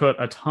really put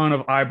a ton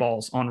of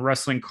eyeballs on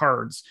wrestling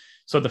cards.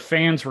 So the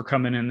fans were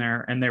coming in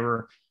there and they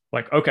were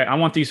like, okay, I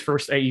want these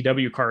first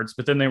AEW cards.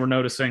 But then they were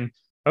noticing,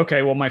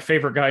 okay, well, my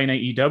favorite guy in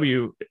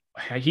AEW,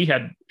 he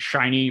had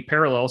shiny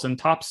parallels and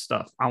top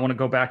stuff. I want to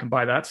go back and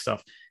buy that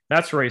stuff.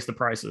 That's raised the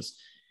prices.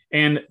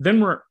 And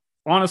then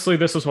honestly,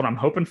 this is what I'm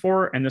hoping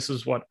for. And this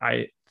is what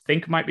I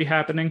think might be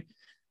happening.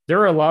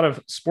 There are a lot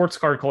of sports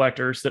card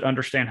collectors that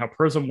understand how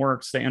Prism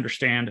works. They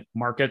understand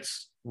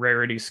markets,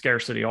 rarity,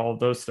 scarcity, all of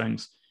those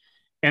things.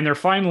 And they're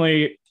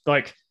finally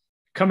like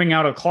coming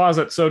out of the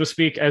closet, so to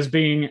speak, as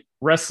being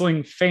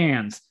wrestling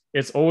fans.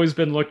 It's always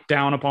been looked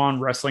down upon.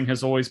 Wrestling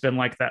has always been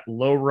like that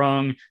low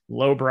rung,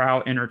 low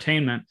brow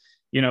entertainment.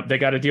 You know, they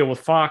got to deal with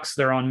Fox.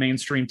 They're on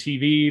mainstream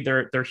TV.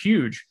 They're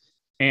huge.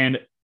 And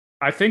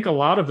I think a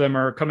lot of them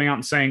are coming out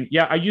and saying,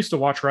 yeah, I used to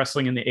watch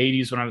wrestling in the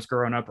 80s when I was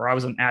growing up, or I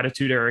was an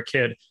Attitude Era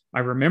kid. I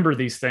remember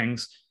these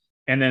things.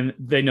 And then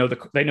they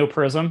know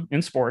Prism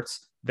in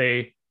sports.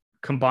 They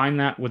combine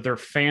that with their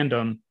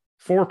fandom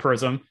for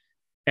Prism.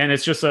 And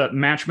it's just a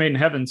match made in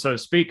heaven, so to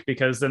speak,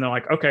 because then they're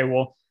like, okay,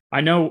 well,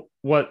 I know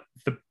what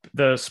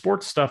the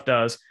sports stuff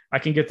does. I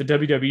can get the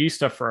WWE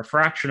stuff for a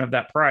fraction of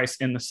that price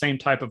in the same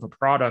type of a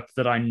product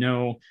that I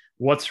know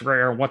what's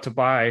rare, what to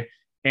buy.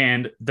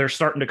 And they're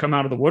starting to come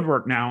out of the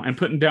woodwork now and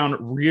putting down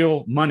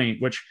real money,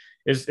 which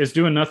is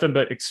doing nothing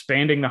but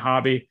expanding the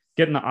hobby,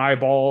 getting the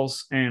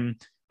eyeballs. And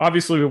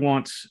obviously we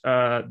want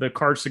the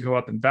cards to go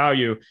up in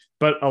value.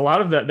 But a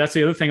lot of that's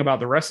the other thing about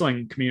the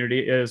wrestling community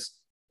is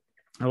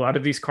a lot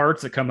of these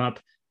cards that come up,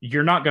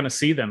 you're not going to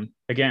see them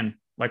again.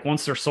 Like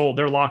once they're sold,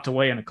 they're locked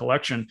away in a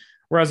collection.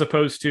 Whereas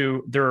opposed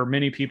to there are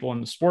many people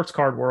in the sports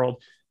card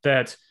world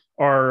that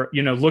are,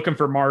 looking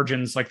for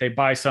margins. Like they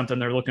buy something,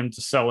 they're looking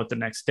to sell it the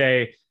next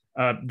day.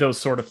 Those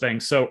sort of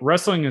things. So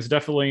wrestling is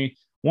definitely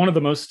one of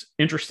the most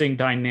interesting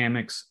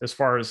dynamics as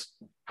far as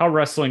how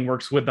wrestling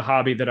works with the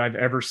hobby that I've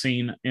ever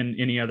seen in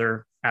any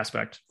other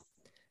aspect.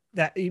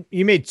 That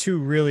you made two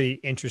really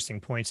interesting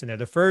points in there.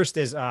 The first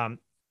is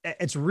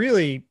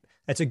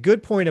that's a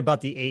good point about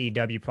the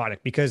AEW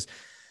product, because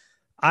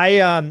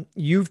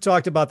you've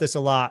talked about this a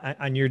lot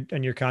on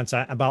your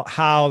content about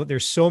how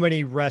there's so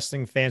many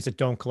wrestling fans that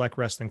don't collect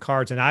wrestling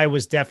cards. And I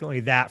was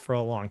definitely that for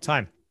a long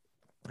time.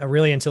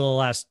 Really until the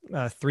last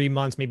 3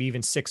 months, maybe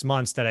even 6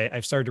 months, that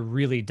I've started to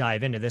really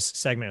dive into this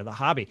segment of the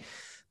hobby.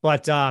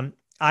 But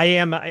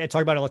I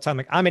talk about it all the time.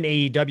 Like I'm an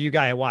AEW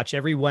guy. I watch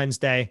every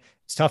Wednesday.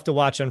 It's tough to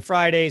watch on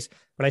Fridays,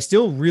 but I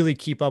still really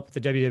keep up with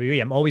the WWE.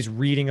 I'm always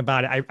reading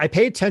about it. I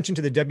pay attention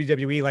to the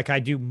WWE like I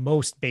do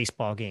most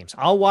baseball games.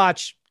 I'll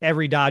watch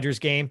every Dodgers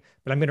game,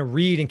 but I'm going to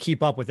read and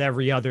keep up with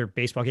every other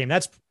baseball game.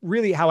 That's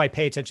really how I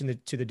pay attention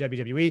to the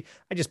WWE.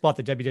 I just bought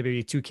the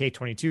WWE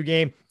 2K22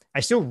 game. I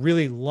still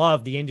really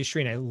love the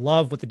industry and I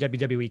love what the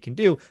WWE can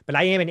do, but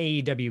I am an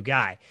AEW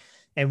guy.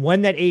 And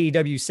when that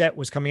AEW set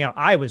was coming out,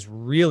 I was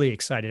really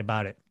excited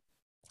about it.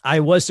 I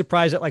was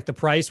surprised at like the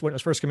price when it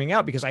was first coming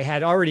out, because I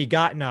had already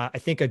gotten one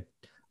of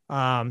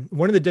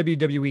the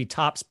WWE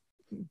Topps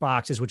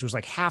boxes, which was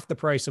like half the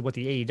price of what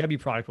the AEW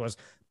product was,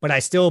 but I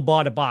still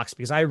bought a box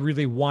because I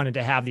really wanted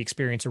to have the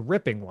experience of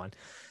ripping one.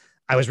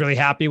 I was really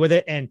happy with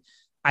it. And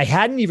I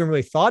hadn't even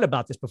really thought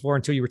about this before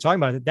until you were talking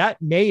about it.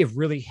 That may have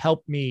really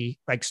helped me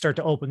like start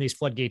to open these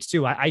floodgates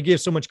too. I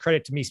give so much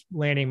credit to me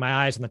landing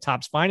my eyes on the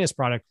Topps Finest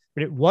product,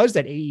 but it was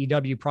that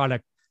AEW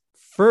product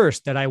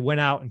first that I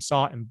went out and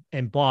saw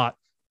and bought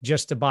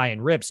just to buy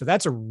and rip. So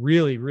that's a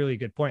really, really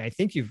good point. I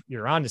think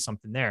you're onto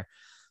something there.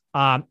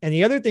 And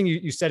the other thing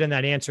you said in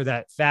that answer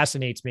that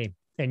fascinates me,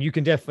 and you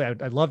can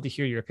definitely, I'd love to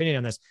hear your opinion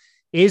on this,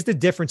 is the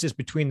differences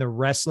between the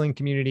wrestling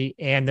community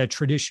and the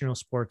traditional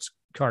sports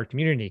card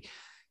community.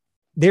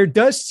 There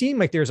does seem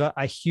like there's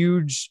a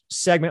huge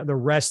segment of the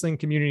wrestling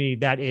community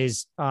that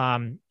is, I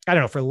don't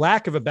know, for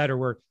lack of a better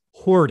word,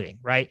 hoarding,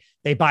 right?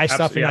 They buy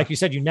stuff and like you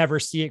said, you never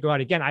see it go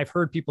out again. I've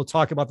heard people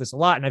talk about this a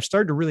lot, and I've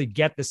started to really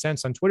get the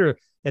sense on Twitter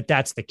that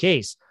that's the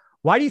case.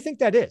 Why do you think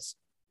that is?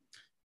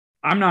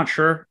 I'm not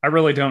sure. I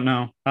really don't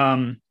know.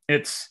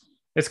 It's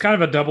kind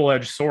of a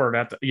double-edged sword.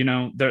 A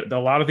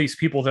lot of these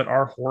people that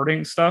are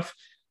hoarding stuff,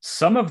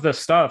 some of the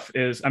stuff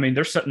is,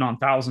 they're sitting on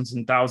thousands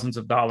and thousands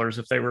of dollars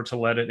if they were to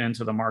let it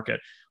into the market.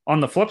 On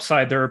the flip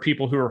side, there are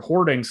people who are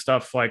hoarding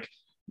stuff like,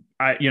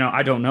 I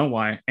don't know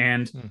why.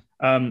 And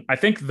I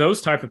think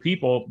those type of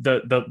people,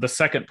 the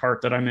second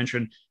part that I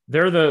mentioned,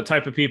 they're the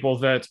type of people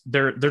that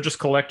they're just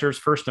collectors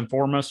first and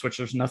foremost, which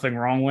there's nothing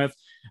wrong with.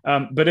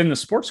 But in the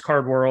sports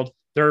card world,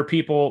 there are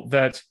people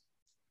that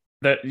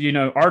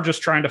are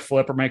just trying to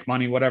flip or make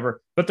money,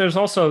 whatever. But there's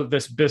also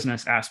this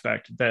business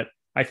aspect that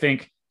I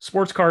think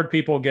sports card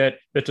people get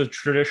that the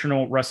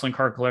traditional wrestling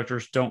card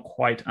collectors don't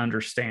quite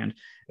understand.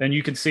 And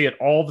you can see it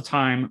all the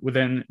time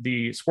within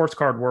the sports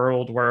card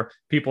world where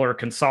people are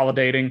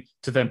consolidating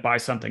to then buy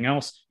something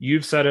else.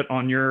 You've said it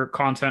on your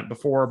content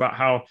before about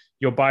how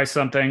you'll buy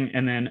something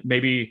and then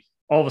maybe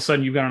all of a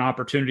sudden you've got an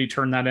opportunity to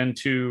turn that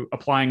into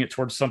applying it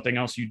towards something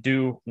else you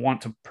do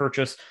want to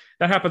purchase.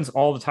 That happens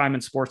all the time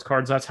in sports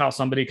cards. That's how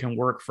somebody can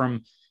work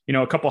from,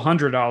 a couple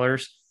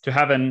 $100 to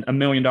having $1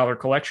 million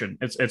collection.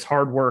 It's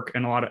hard work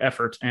and a lot of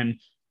effort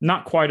and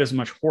not quite as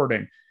much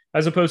hoarding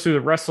as opposed to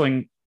the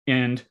wrestling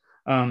end.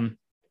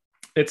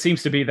 It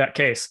seems to be that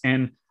case.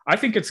 And I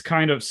think it's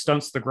kind of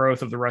stunts the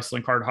growth of the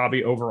wrestling card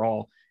hobby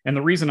overall. And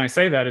the reason I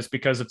say that is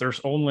because if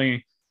there's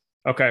only,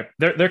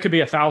 there could be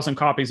 1,000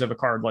 copies of a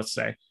card, let's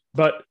say,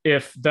 but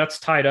if that's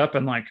tied up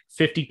in like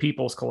 50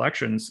 people's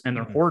collections and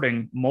they're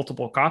hoarding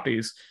multiple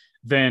copies,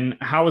 then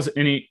how is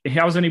anybody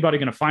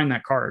going to find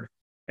that card?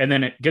 And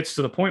then it gets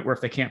to the point where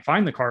if they can't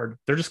find the card,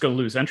 they're just going to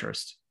lose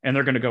interest and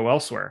they're going to go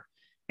elsewhere.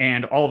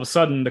 And all of a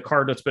sudden, the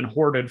card that's been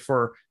hoarded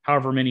for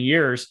however many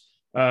years,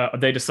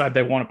 they decide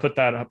they want to put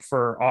that up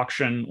for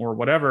auction or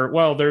whatever.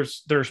 Well,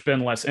 there's been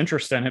less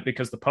interest in it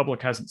because the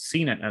public hasn't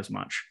seen it as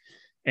much.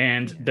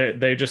 And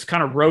they just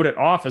kind of wrote it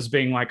off as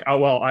being like, oh,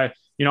 well,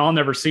 I'll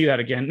never see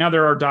that again. Now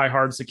there are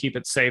diehards that keep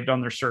it saved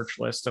on their search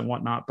list and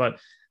whatnot. But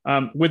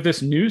with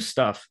this new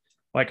stuff,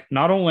 like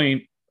not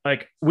only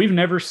like we've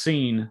never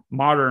seen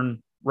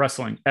modern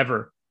wrestling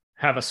ever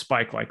have a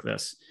spike like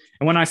this.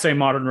 And when I say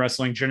modern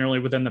wrestling, generally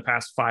within the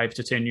past 5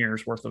 to 10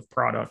 years worth of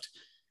product,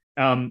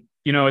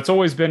 it's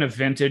always been a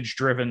vintage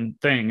driven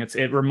thing.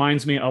 It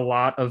reminds me a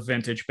lot of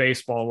vintage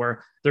baseball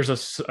where there's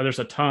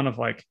a ton of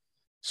like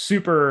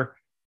super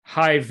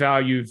high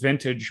value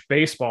vintage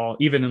baseball,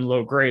 even in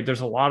low grade. There's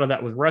a lot of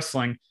that with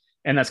wrestling.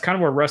 And that's kind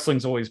of where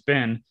wrestling's always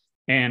been.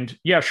 And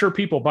yeah, sure,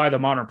 people buy the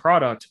modern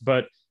product,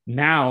 but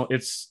now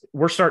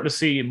we're starting to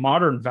see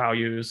modern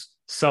values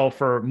sell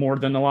for more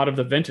than a lot of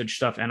the vintage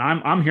stuff. And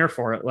I'm here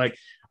for it. Like,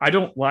 I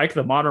don't like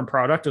the modern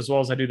product as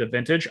well as I do the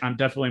vintage. I'm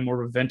definitely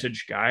more of a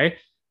vintage guy,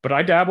 but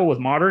I dabble with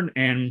modern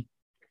and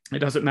it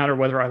doesn't matter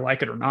whether I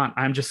like it or not.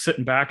 I'm just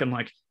sitting back and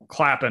like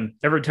clapping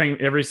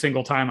every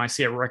single time I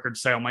see a record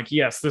sale. I'm like,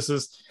 yes, this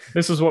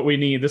is what we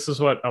need. This is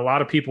what a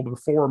lot of people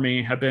before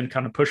me have been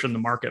kind of pushing the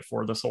market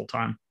for this whole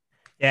time.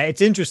 Yeah,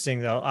 it's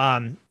interesting though.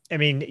 I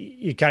mean,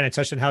 you kind of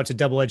touched on how it's a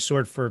double-edged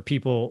sword for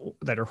people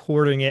that are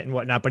hoarding it and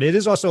whatnot, but it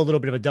is also a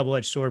little bit of a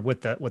double-edged sword with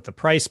the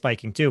price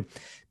spiking too,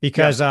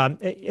 because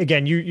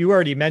again, you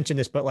already mentioned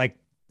this, but like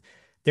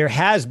there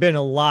has been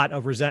a lot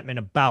of resentment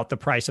about the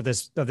price of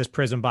this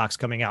Prism box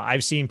coming out.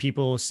 I've seen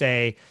people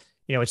say,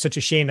 it's such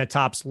a shame that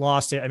Topps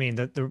lost it. I mean,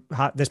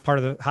 this part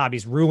of the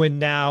hobby's ruined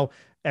now.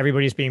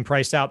 Everybody's being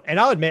priced out, and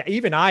I'll admit,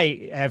 even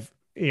I have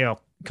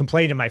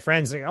complained to my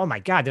friends like, oh my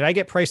God, did I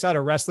get priced out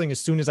of wrestling as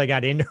soon as I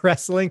got into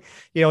wrestling?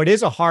 It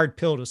is a hard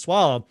pill to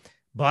swallow,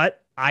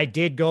 but I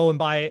did go and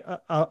buy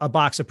a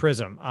box of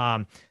Prism.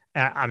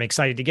 I'm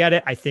excited to get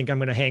it. I think I'm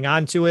going to hang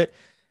on to it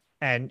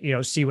and,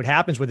 see what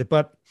happens with it.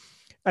 But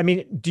I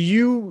mean,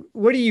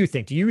 what do you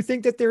think? Do you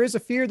think that there is a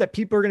fear that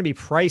people are going to be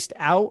priced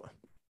out?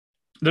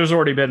 There's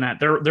already been that.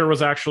 There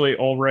was actually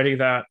already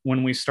that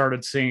when we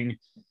started seeing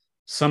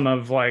some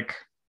of like,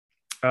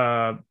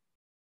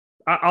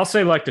 I'll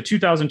say like the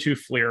 2002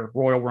 Fleer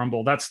Royal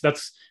Rumble. That's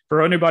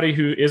for anybody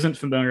who isn't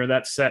familiar.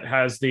 That set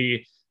has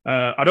the.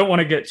 I don't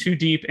want to get too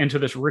deep into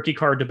this rookie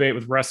card debate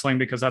with wrestling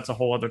because that's a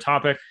whole other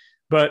topic.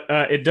 But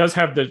it does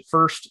have the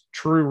first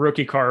true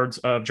rookie cards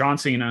of John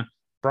Cena,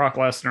 Brock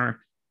Lesnar,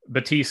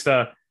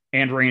 Batista,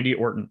 and Randy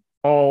Orton,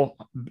 all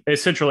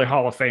essentially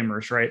Hall of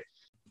Famers, right?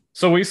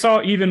 So we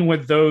saw even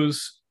with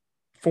those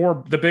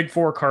the big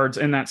four cards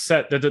in that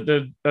set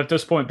that at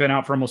this point been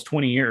out for almost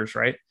 20 years,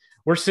 right?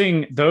 We're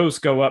seeing those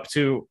go up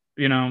to,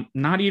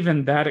 not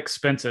even that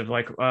expensive.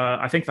 Like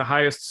I think the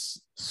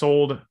highest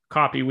sold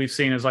copy we've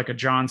seen is like a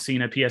John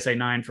Cena PSA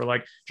 9 for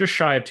like just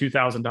shy of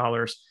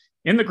 $2,000.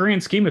 In the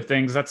grand scheme of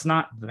things, that's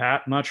not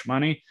that much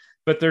money.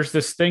 But there's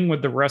this thing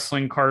with the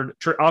wrestling card,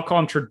 I'll call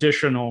them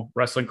traditional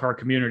wrestling card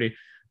community,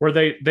 where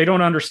they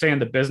don't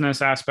understand the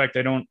business aspect.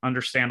 They don't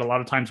understand a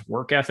lot of times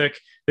work ethic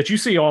that you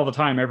see all the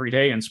time every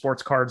day in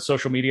sports cards,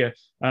 social media,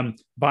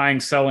 buying,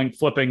 selling,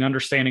 flipping,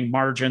 understanding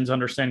margins,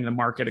 understanding the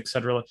market,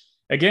 etc.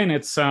 Again,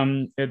 it's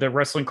the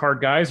wrestling card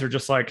guys are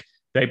just like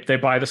they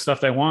buy the stuff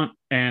they want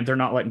and they're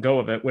not letting go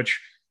of it, which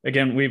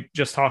again, we've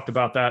just talked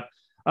about that.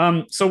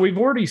 So we've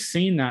already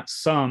seen that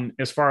some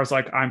as far as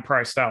like I'm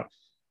priced out.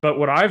 But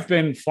what I've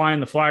been flying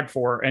the flag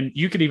for, and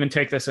you could even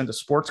take this into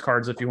sports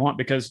cards if you want,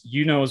 because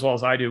as well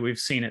as I do, we've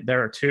seen it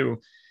there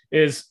too,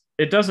 is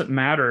it doesn't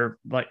matter.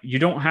 Like you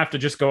don't have to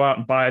just go out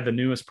and buy the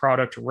newest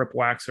product or rip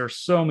wax. There's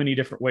so many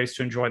different ways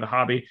to enjoy the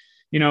hobby.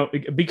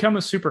 Become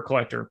a super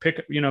collector.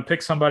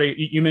 Pick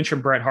somebody. You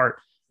mentioned Bret Hart.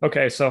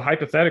 Okay, so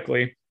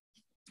hypothetically,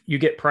 you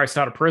get priced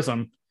out of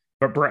Prism,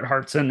 but Bret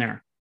Hart's in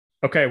there.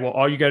 Okay, well,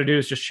 all you got to do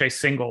is just chase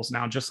singles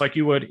now, just like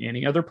you would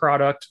any other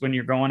product when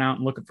you're going out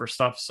and looking for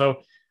stuff.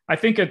 So I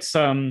think it's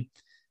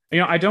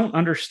I don't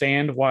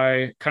understand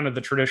why kind of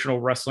the traditional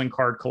wrestling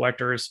card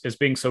collectors is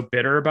being so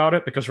bitter about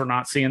it, because we're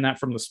not seeing that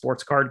from the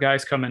sports card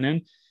guys coming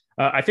in.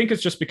 I think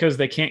it's just because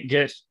they can't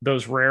get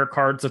those rare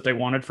cards that they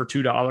wanted for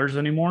 $2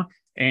 anymore,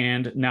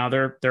 and now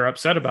they're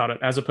upset about it,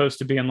 as opposed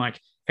to being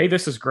like, hey,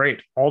 this is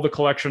great. All the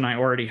collection I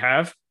already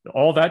have,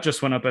 all that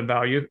just went up in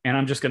value, and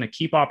I'm just going to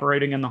keep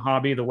operating in the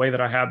hobby the way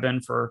that I have been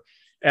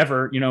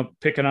forever,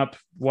 picking up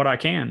what I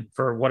can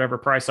for whatever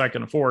price I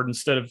can afford,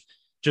 instead of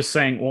just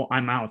saying, well,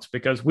 I'm out,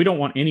 because we don't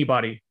want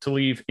anybody to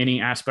leave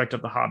any aspect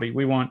of the hobby.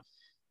 We want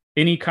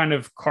any kind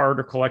of card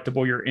or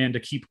collectible you're in to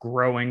keep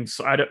growing.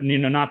 So I don't,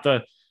 not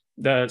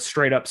the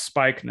straight up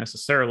spike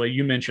necessarily.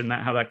 You mentioned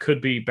that, how that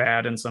could be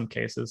bad in some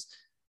cases,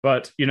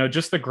 but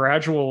just the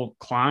gradual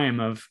climb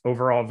of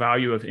overall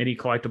value of any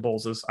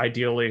collectibles is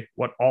ideally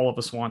what all of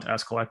us want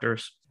as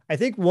collectors. I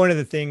think one of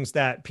the things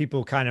that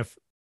people kind of,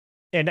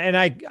 and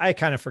I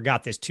kind of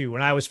forgot this too,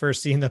 when I was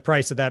first seeing the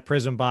price of that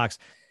Prism box,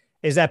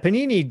 is that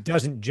Panini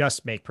doesn't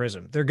just make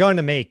Prism. They're going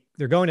to make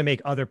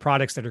other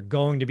products that are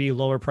going to be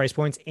lower price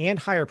points and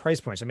higher price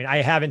points. I mean,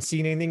 I haven't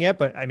seen anything yet,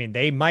 but I mean,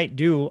 they might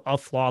do a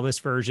flawless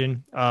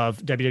version of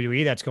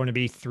WWE that's going to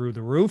be through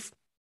the roof.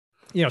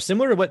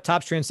 Similar to what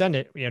Topps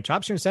Transcendent,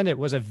 Topps Transcendent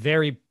was a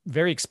very,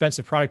 very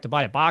expensive product to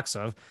buy a box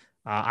of.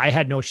 I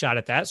had no shot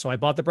at that, so I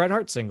bought the Bret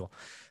Hart single,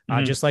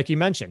 just like you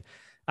mentioned.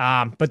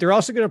 But they're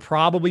also going to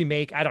probably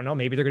make, I don't know,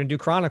 maybe they're going to do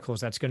Chronicles.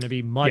 That's going to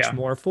be much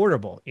more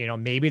affordable.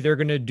 Maybe they're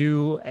going to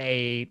do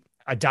a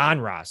Don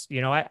Ross.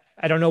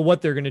 I don't know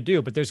what they're going to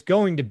do, but there's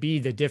going to be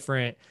the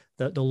different,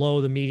 the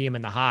low, the medium,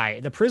 and the high.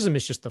 The Prism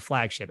is just the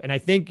flagship. And I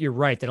think you're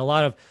right that a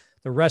lot of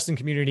the wrestling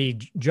community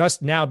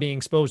just now being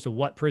exposed to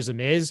what Prism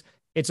is,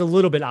 it's a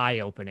little bit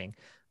eye-opening.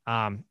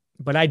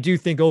 But I do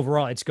think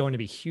overall it's going to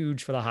be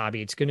huge for the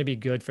hobby. It's going to be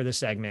good for the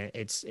segment.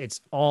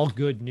 It's all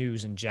good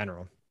news in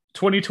general.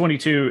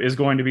 2022 is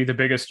going to be the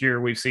biggest year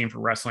we've seen for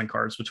wrestling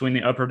cards, between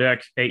the Upper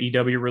Deck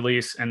AEW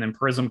release and then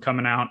Prism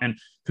coming out. And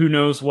who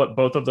knows what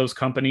both of those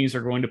companies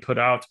are going to put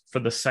out for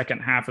the second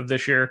half of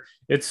this year.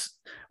 It's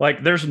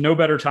like, there's no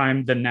better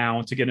time than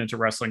now to get into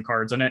wrestling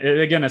cards. And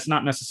again, it's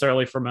not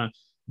necessarily from a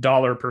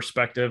dollar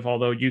perspective,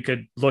 although you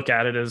could look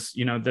at it as,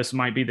 this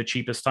might be the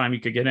cheapest time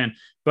you could get in.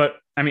 But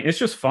I mean, it's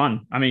just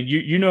fun. I mean,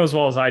 you know as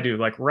well as I do,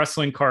 like,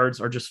 wrestling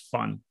cards are just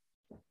fun.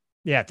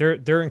 Yeah,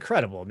 they're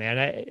incredible,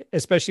 man.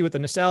 Especially with the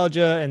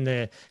nostalgia and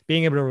the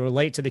being able to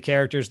relate to the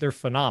characters, they're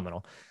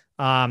phenomenal.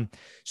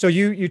 So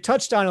you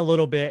touched on a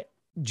little bit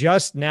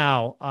just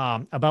now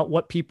about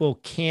what people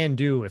can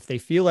do if they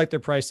feel like they're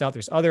priced out.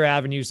 There's other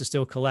avenues to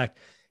still collect.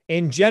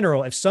 In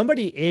general, if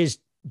somebody is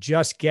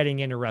just getting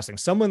into wrestling,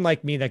 someone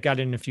like me that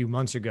got in a few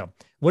months ago,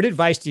 what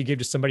advice do you give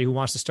to somebody who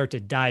wants to start to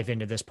dive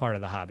into this part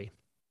of the hobby?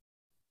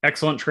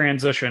 Excellent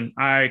transition.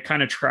 I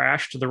kind of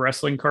trashed the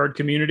wrestling card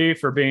community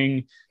for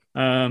being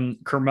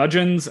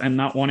curmudgeons and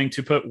not wanting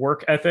to put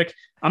work ethic.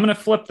 I'm going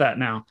to flip that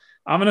now.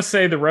 I'm going to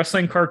say the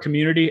wrestling card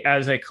community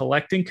as a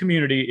collecting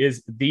community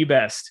is the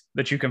best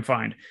that you can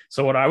find.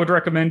 So what I would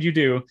recommend you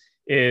do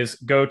is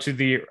go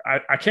to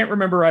I can't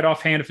remember right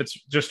offhand if it's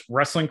just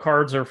wrestling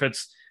cards or if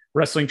it's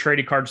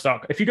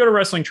wrestlingtradingcards.com. If you go to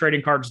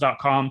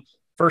wrestlingtradingcards.com,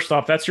 first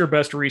off, that's your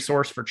best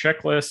resource for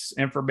checklists,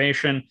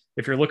 information.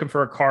 If you're looking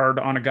for a card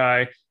on a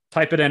guy,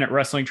 type it in at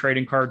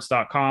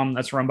wrestlingtradingcards.com.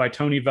 That's run by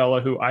Tony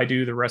Vella, who I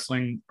do the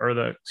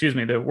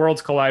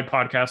Worlds Collide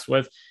podcast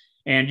with.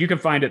 And you can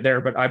find it there.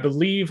 But I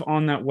believe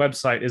on that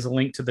website is a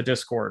link to the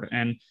Discord.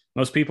 And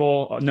most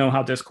people know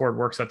how Discord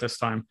works at this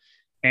time.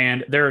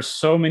 And there are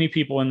so many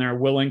people in there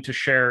willing to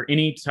share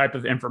any type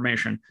of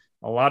information.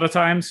 A lot of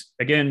times,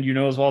 again,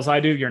 as well as I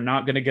do, you're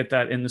not going to get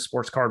that in the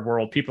sports card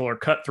world. People are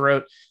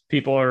cutthroat.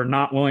 People are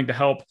not willing to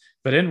help.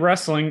 But in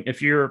wrestling,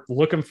 if you're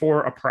looking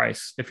for a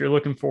price, if you're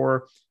looking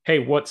for, hey,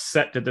 what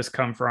set did this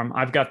come from?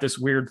 I've got this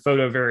weird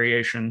photo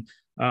variation.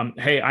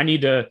 Hey, I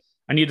need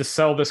to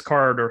sell this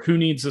card, or who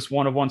needs this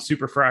 1-of-1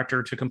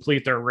 superfractor to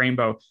complete their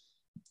rainbow?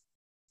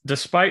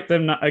 Despite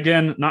them,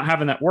 not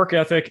having that work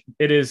ethic,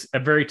 it is a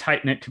very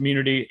tight-knit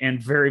community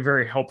and very,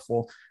 very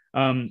helpful.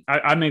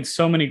 I made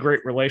so many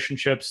great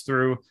relationships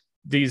through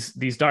these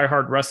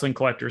diehard wrestling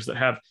collectors that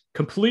have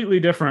completely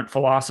different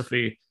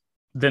philosophy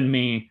than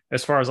me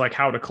as far as like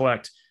how to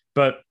collect,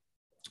 but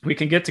we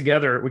can get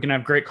together, we can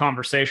have great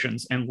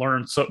conversations and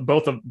learn. So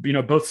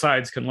both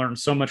sides can learn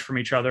so much from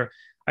each other.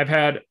 I've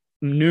had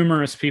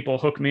numerous people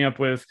hook me up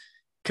with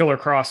Killer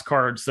Cross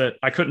cards that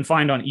I couldn't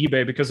find on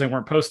eBay because they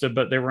weren't posted,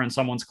 but they were in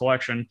someone's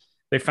collection.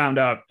 They found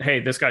out,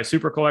 hey, this guy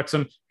super collects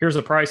them. Here's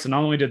a price. And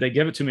not only did they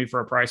give it to me for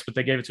a price, but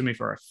they gave it to me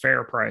for a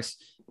fair price,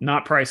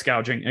 not price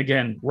gouging.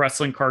 Again,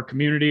 wrestling card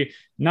community,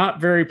 not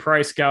very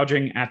price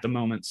gouging at the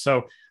moment.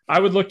 So I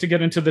would look to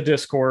get into the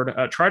Discord,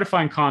 try to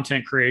find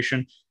content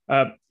creation.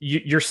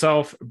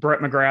 Yourself, Brett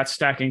McGrath,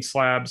 Stacking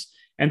Slabs,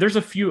 and there's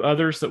a few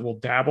others that will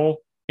dabble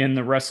in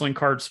the wrestling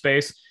card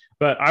space.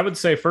 But I would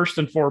say first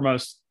and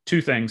foremost,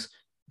 two things.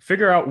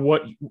 Figure out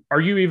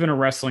are you even a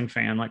wrestling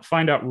fan? Like,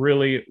 find out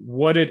really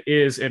what it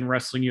is in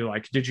wrestling you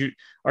like.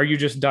 Are you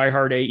just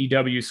diehard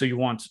AEW, so you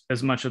want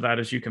as much of that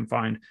as you can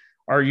find?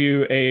 Are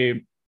you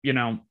a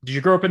did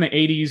you grow up in the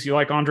 80s? You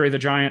like Andre the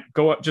Giant?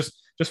 Go up, just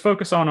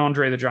focus on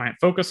Andre the Giant.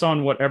 Focus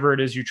on whatever it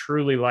is you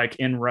truly like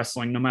in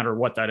wrestling, no matter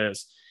what that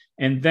is.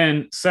 And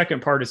then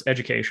second part is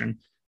education.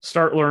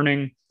 Start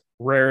learning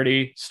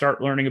rarity, start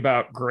learning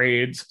about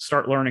grades,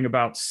 start learning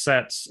about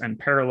sets and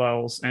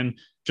parallels and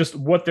just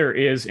what there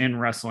is in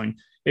wrestling.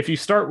 If you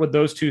start with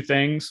those two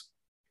things,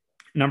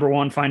 number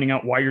one, finding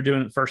out why you're doing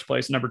it in the first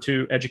place. Number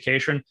two,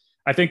 education.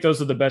 I think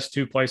those are the best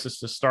two places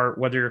to start,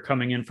 whether you're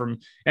coming in from,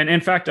 and in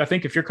fact, I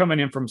think if you're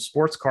coming in from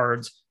sports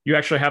cards, you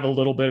actually have a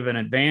little bit of an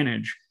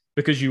advantage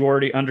because you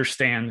already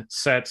understand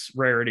sets,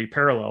 rarity,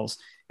 parallels.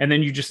 And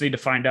then you just need to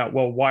find out,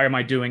 well, why am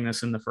I doing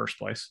this in the first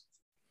place?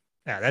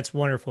 Yeah, that's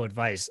wonderful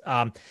advice.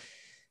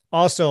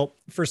 Also,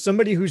 for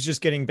somebody who's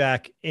just getting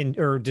back in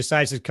or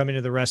decides to come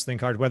into the wrestling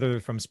card, whether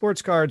from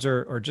sports cards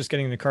or just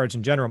getting into cards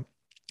in general,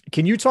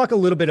 can you talk a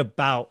little bit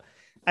about,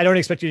 I don't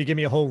expect you to give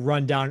me a whole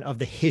rundown of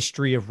the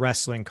history of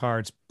wrestling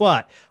cards,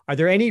 but are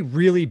there any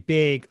really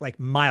big like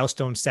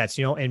milestone sets?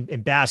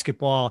 In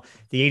basketball,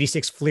 the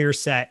 86 Fleer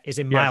set is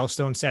a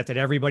milestone set that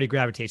everybody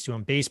gravitates to.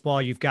 In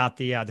baseball, you've got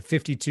the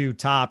 52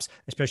 tops,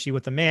 especially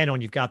with the Mano,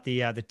 and you've got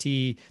the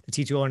T209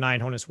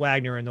 Honus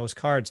Wagner and those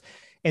cards.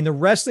 In the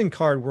wrestling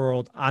card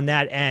world, on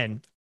that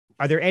end,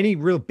 are there any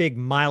real big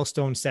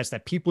milestone sets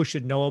that people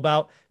should know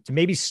about to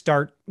maybe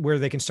start where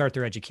they can start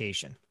their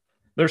education?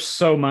 There's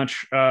so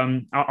much.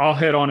 I'll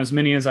hit on as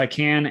many as I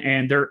can,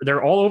 and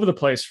they're all over the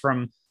place.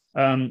 From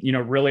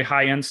really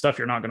high end stuff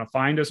you're not going to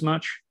find as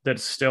much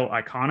that's still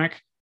iconic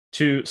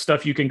to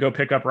stuff you can go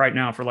pick up right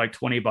now for like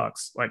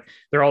 $20. Like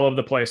they're all over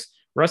the place.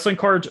 Wrestling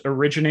cards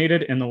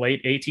originated in the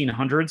late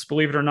 1800s,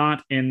 believe it or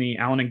not, in the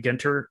Allen and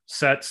Ginter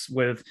sets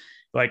with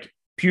like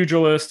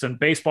pugilists and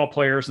baseball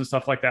players and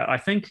stuff like that. I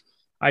think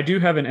I do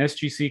have an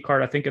SGC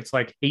card. I think it's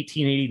like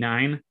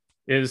 1889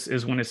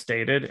 is when it's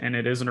dated, and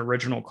it is an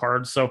original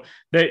card. So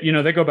they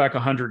go back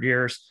 100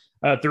 years.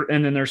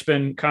 And then there's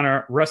been kind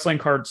of wrestling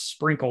cards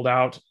sprinkled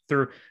out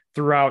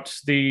throughout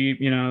the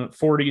 40s,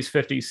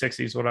 50s,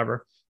 60s,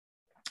 whatever.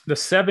 The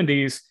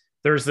 70s,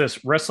 there's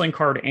this wrestling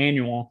card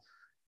annual,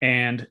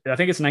 and I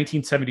think it's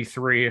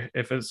 1973.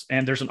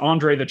 And there's an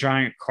Andre the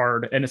Giant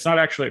card, and it's not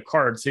actually a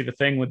card. See, the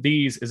thing with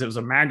these is it was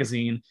a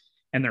magazine,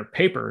 and they're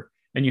paper,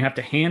 and you have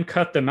to hand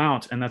cut them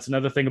out. And that's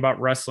another thing about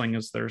wrestling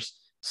is there's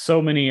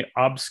so many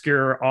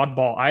obscure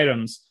oddball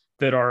items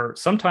that are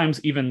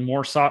sometimes even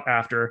more sought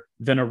after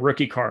than a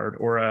rookie card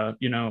or a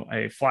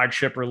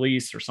flagship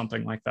release or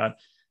something like that.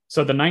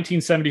 So the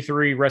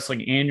 1973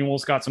 wrestling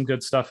annuals got some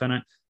good stuff in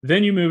it.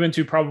 Then you move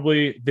into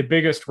probably the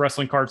biggest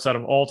wrestling card set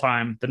of all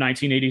time, the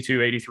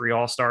 1982-83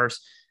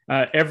 All-Stars.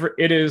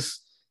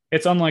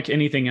 It's unlike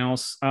anything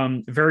else.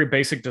 Very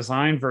basic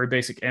design, very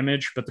basic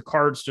image, but the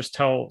cards just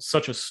tell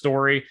such a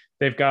story.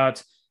 They've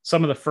got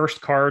some of the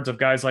first cards of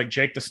guys like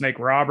Jake the Snake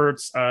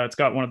Roberts. It's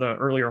got one of the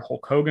earlier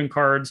Hulk Hogan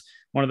cards,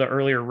 one of the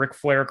earlier Ric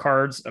Flair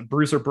cards,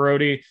 Bruiser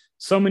Brody.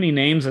 So many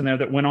names in there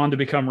that went on to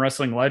become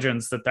wrestling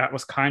legends that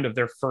was kind of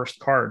their first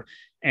card.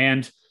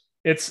 And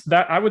it's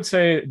that I would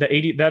say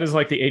that is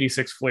like the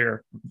 86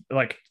 Fleer.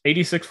 Like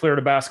 86 Fleer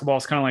to basketball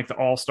is kind of like the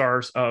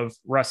all-stars of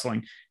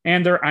wrestling.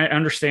 And I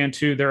understand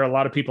too, there are a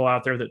lot of people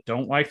out there that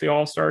don't like the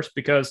all-stars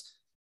because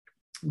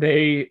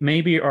they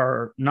maybe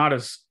are not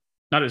as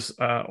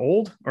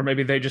old, or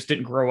maybe they just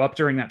didn't grow up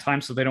during that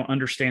time, so they don't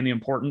understand the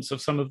importance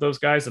of some of those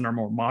guys and are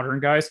more modern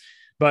guys.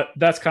 But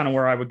that's kind of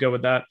where I would go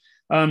with that.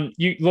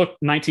 You look,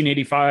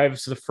 1985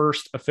 is the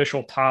first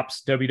official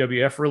Topps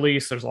WWF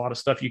release. There's a lot of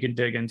stuff you can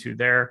dig into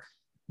there.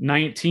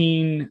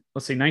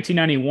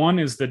 1991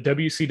 is the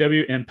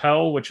WCW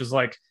Impel, which is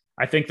like,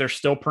 I think they're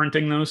still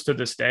printing those to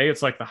this day.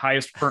 It's like the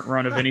highest print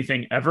run of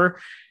anything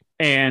ever.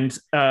 And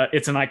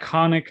it's an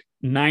iconic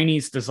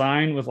 90s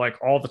design with like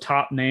all the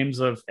top names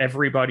of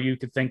everybody you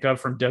could think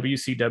of from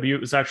WCW. It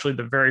was actually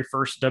the very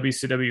first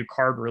WCW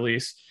card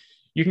release.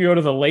 You can go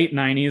to the late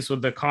 90s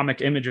with the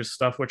Comic Images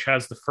stuff, which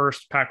has the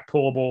first pack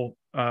pullable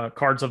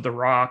cards of The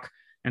Rock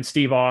and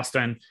Steve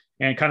Austin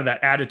and kind of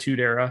that Attitude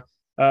Era.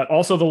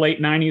 Also, the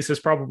late 90s has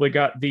probably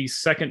got the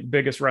second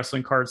biggest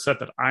wrestling card set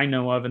that I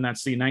know of, and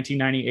that's the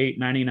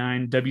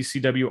 1998-99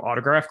 WCW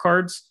autograph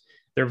cards.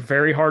 They're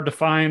very hard to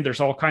find. There's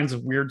all kinds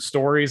of weird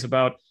stories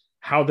about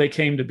how they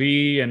came to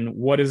be and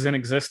what is in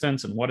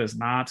existence and what is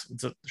not.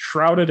 It's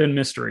shrouded in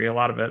mystery, a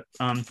lot of it.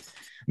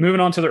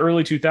 Moving on to the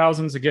early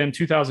 2000s, again,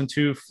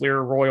 2002 Fleer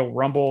Royal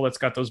Rumble. That's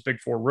got those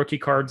big four rookie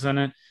cards in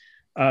it.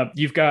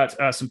 You've got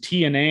some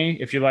TNA,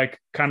 if you like,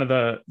 kind of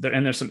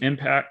and there's some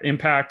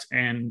impact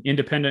and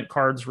independent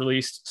cards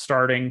released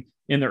starting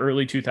in the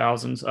early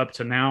 2000s up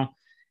to now.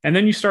 And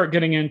then you start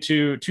getting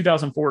into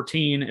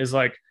 2014 is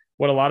like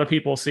what a lot of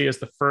people see as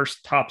the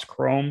first Topps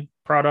Chrome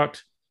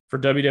product for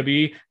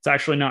WWE. It's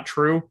actually not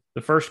true.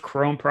 The first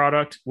Chrome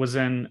product was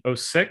in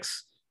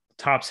 06,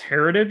 Topps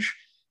Heritage,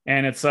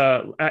 and it's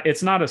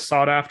not as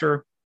sought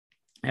after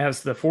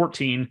as the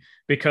 14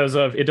 because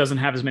of it doesn't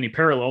have as many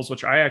parallels,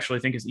 which I actually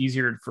think is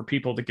easier for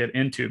people to get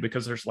into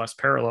because there's less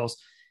parallels.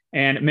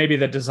 And maybe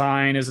the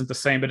design isn't the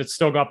same, but it's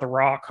still got The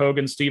Rock,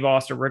 Hogan, Steve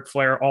Austin, Ric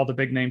Flair, all the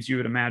big names you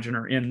would imagine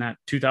are in that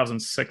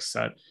 2006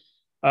 set.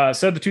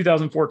 Said the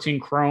 2014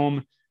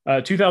 Chrome,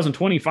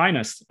 2020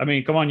 finest. I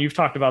mean, come on, you've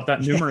talked about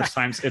that numerous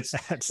times.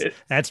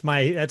 That's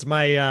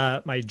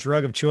my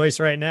drug of choice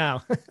right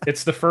now.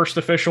 It's the first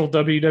official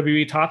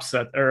WWE top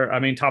set, or I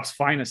mean, top's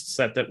finest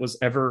set that was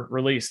ever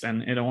released,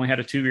 and it only had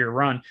a 2-year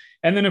run.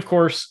 And then, of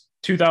course,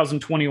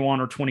 2021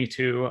 or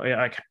 22,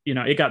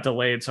 it got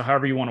delayed. So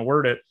however you want to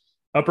word it,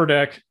 Upper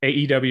Deck,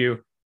 AEW,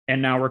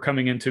 and now we're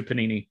coming into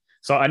Panini.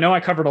 So I know I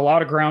covered a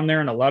lot of ground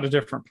there and a lot of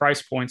different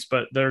price points,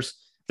 but there's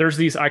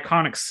these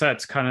iconic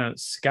sets kind of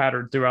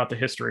scattered throughout the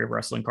history of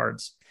wrestling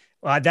cards.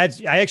 I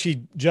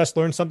actually just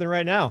learned something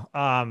right now.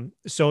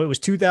 So it was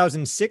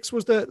 2006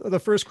 was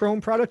the first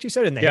Chrome product you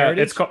said in the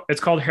Heritage? It's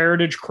called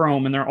Heritage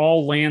Chrome, and they're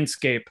all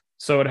landscape.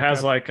 So it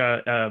has like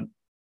a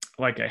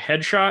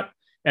headshot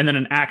and then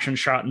an action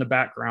shot in the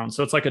background.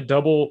 So it's like a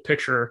double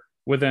picture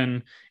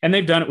within, and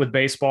they've done it with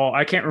baseball.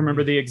 I can't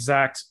remember the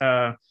exact,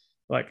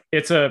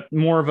 it's a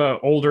more of a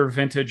older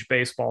vintage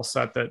baseball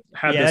set that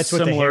had this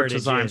similar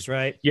design,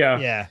 right?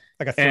 Yeah.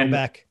 Like a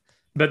throwback.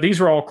 But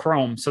these are all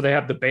Chrome. So they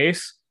have the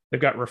base,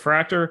 they've got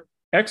refractor,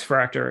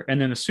 X-fractor,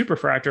 and then a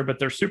superfractor, but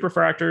they're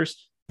superfractors.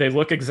 They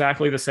look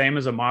exactly the same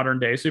as a modern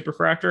day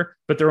superfractor,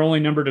 but they're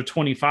only numbered to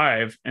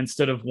 25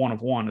 instead of 1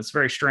 of 1. It's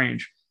very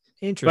strange.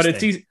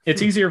 Interesting. But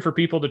it's easier for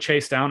people to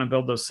chase down and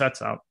build those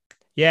sets out.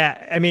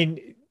 Yeah. I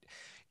mean,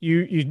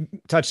 you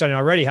touched on it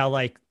already, how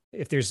like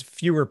if there's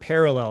fewer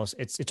parallels,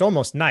 it's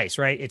almost nice,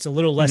 right? It's a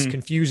little less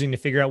confusing to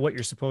figure out what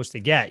you're supposed to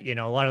get.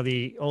 A lot of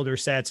the older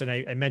sets, and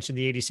I mentioned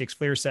the 86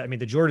 Fleer set. I mean,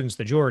 the Jordan's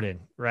the Jordan,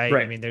 right?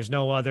 I mean, there's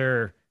no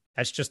other,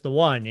 that's just the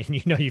one,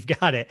 and you've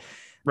got it,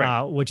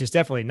 which is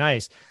definitely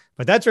nice.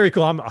 But that's very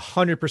cool. I'm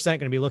 100% going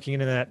to be looking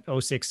into that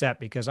 06 set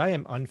because I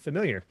am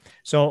unfamiliar.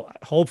 So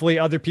hopefully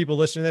other people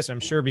listen to this, I'm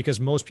sure, because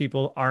most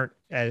people aren't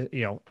as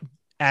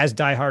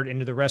diehard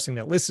into the wrestling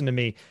that listen to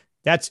me.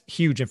 That's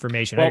huge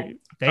information. Well,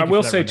 I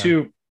will say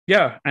too,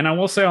 and I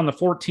will say on the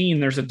 14,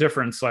 there's a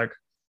difference. Like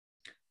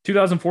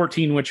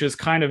 2014, which is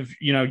kind of,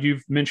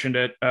 you've mentioned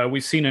it.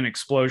 We've seen an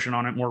explosion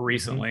on it more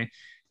recently.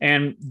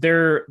 And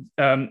there,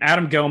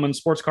 Adam Gelman,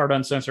 Sports Card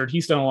Uncensored,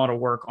 he's done a lot of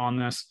work on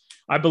this.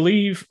 I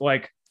believe,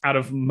 like, out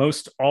of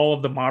most all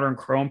of the modern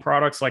Chrome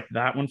products, like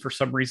that one, for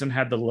some reason,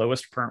 had the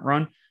lowest print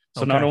run.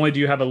 So not only do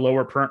you have a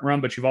lower print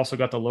run, but you've also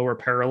got the lower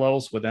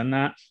parallels within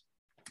that.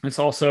 It's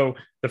also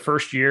the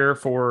first year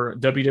for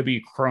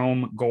WWE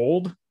Chrome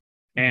Gold.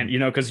 And,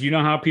 because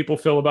how people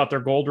feel about their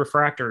gold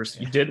refractors.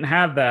 You didn't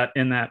have that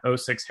in that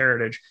 06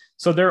 Heritage.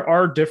 So there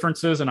are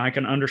differences, and I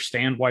can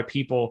understand why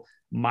people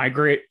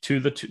migrate to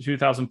the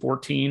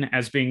 2014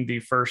 as being the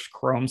first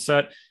Chrome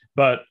set.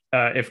 But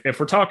if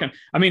we're talking,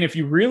 I mean, if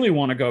you really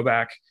want to go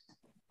back,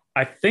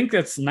 I think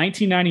that's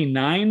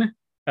 1999.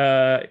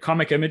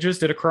 Comic Images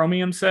did a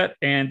chromium set,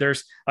 and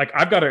there's like,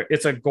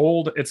 it's a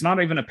gold. It's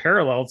not even a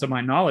parallel to my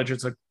knowledge.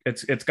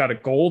 It's got a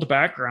gold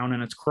background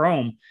and it's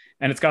chrome,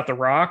 and it's got The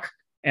Rock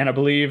and I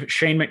believe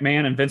Shane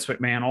McMahon and Vince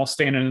McMahon all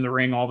standing in the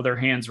ring, all with their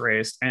hands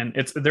raised, and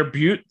they're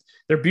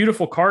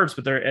beautiful cards,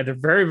 but they're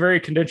very, very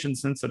condition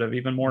sensitive,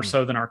 even more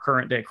so than our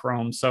current day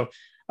chrome. So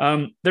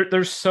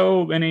there's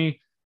so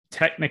many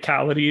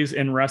technicalities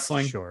in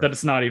wrestling that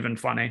it's not even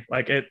funny.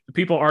 Like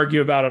people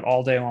argue about it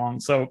all day long.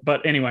 So,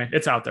 but anyway,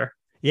 it's out there.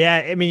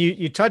 Yeah. I mean,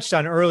 you touched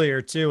on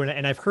earlier too,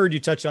 and I've heard you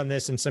touch on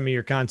this in some of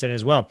your content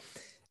as well,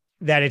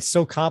 that it's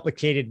so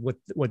complicated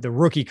with the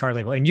rookie card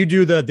label, and you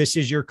do this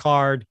is your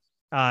card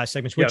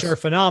segments, which are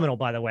phenomenal,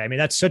 by the way. I mean,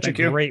 that's such a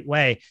great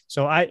way.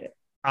 So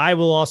I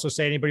will also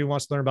say, anybody who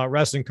wants to learn about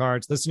wrestling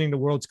cards, listening to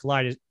Worlds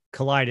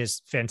Collide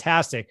is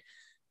fantastic.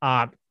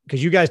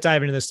 Because you guys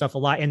dive into this stuff a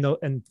lot,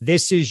 and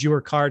this is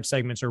your card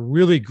segments are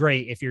really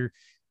great if you're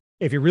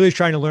really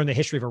trying to learn the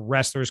history of a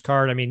wrestler's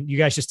card. I mean, you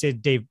guys just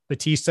did Dave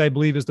Bautista, I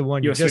believe, is the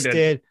one you just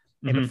did.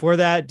 And before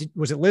that,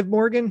 was it Liv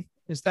Morgan?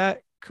 Is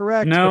that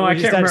correct? No, I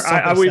can't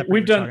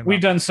remember.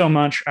 We've done so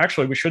much.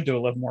 Actually, we should do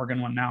a Liv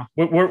Morgan one now.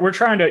 We're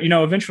trying to,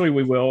 eventually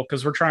we will,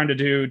 because we're trying to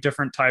do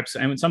different types.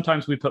 And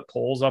sometimes we put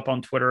polls up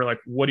on Twitter, like,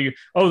 what do you?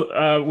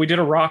 We did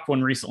a Rock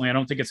one recently. I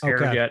don't think it's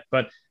aired yet,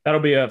 but that'll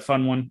be a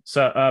fun one.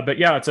 So, but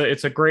yeah,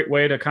 it's a great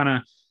way to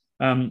kind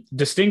of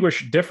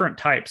distinguish different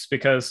types,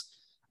 because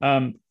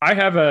I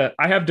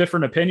have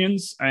different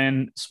opinions,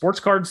 and sports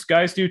cards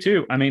guys do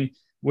too. I mean,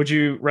 would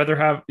you rather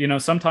have,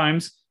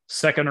 sometimes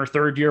second or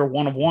third year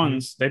 1 of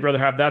 1s, they'd rather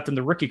have that than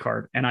the rookie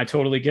card. And I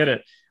totally get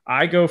it.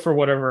 I go for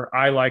whatever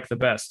I like the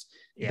best.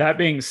 Yeah. That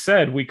being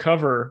said,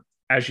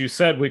 as you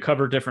said, we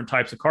cover different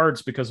types of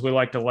cards because we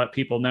like to let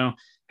people know,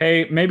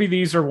 hey, maybe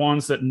these are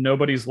ones that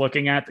nobody's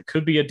looking at that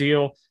could be a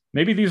deal.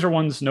 Maybe these are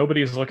ones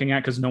nobody's looking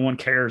at because no one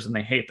cares and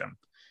they hate them.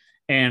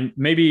 And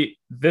maybe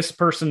this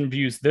person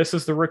views this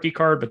as the rookie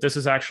card, but this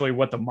is actually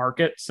what the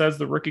market says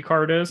the rookie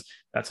card is.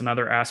 That's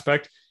another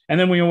aspect. And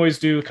then we always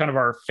do kind of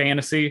our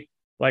fantasy,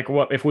 like,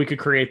 what if we could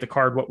create the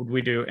card, what would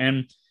we do?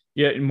 And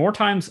yeah, more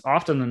times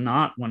often than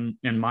not, when,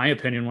 in my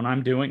opinion, when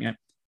I'm doing it,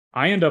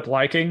 I end up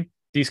liking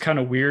these kind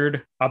of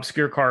weird,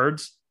 obscure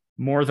cards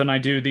more than I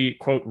do the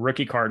quote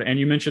rookie card. And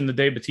you mentioned the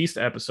Dave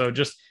Bautista episode,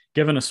 just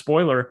given a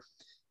spoiler.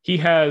 he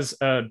has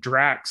a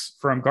Drax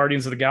from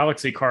Guardians of the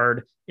Galaxy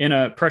card in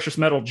a Precious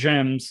Metal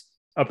Gems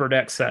Upper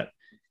Deck set.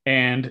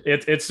 And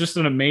it's just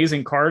an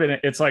amazing card. And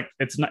it's like,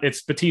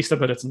 it's Batista,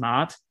 but it's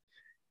not.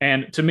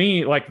 And to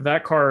me, like,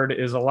 that card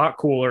is a lot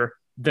cooler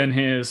than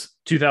his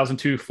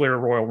 2002 Flair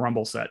Royal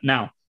Rumble set.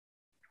 Now,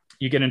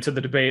 you get into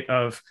the debate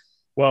of,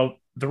 well,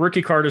 the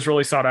rookie card is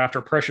really sought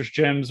after. Precious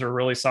gems are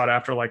really sought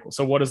after. Like,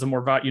 so what is the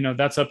more value? You know,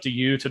 that's up to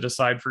you to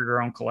decide for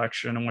your own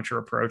collection and what your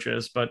approach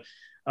is. But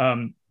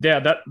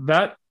yeah,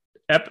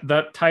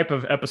 that type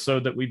of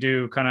episode that we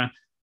do kind of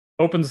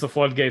opens the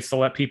floodgates to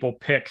let people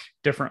pick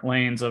different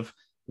lanes of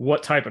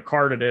what type of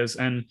card it is.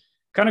 And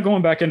kind of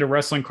going back into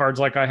wrestling cards,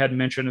 like I had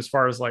mentioned, as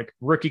far as like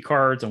rookie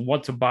cards and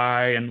what to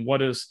buy and what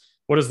does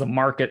the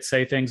market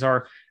say things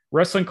are.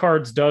 Wrestling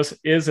cards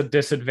is a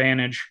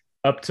disadvantage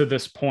up to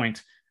this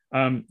point.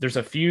 There's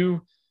a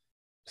few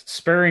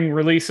sparing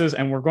releases,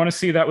 and we're going to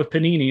see that with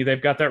Panini.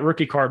 They've got that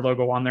rookie card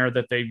logo on there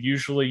that they've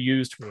usually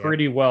used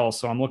pretty well.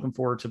 So I'm looking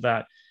forward to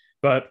that.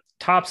 But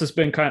Topps has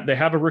been they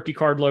have a rookie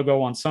card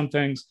logo on some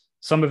things.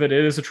 Some of it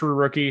is a true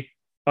rookie.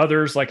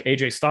 Others, like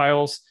AJ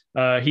Styles,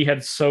 he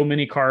had so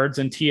many cards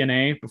in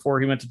TNA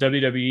before he went to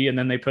WWE, and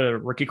then they put a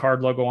rookie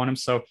card logo on him.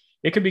 So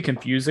it can be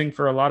confusing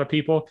for a lot of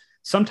people.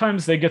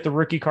 Sometimes they get the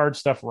rookie card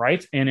stuff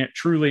right, and it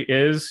truly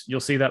is. You'll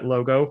see that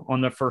logo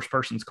on the first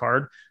person's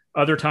card.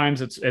 Other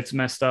times it's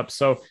messed up.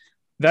 So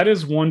that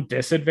is one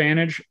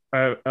disadvantage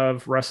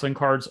of wrestling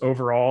cards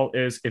overall,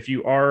 is if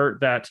you are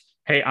that,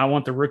 hey, I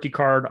want the rookie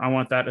card, I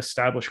want that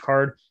established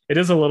card, it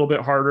is a little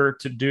bit harder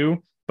to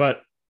do.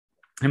 But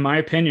in my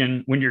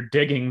opinion, when you're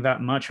digging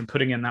that much and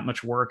putting in that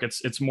much work,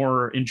 it's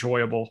more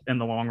enjoyable in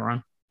the long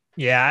run.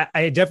 Yeah,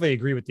 I definitely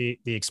agree with the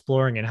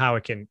exploring and how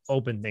it can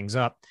open things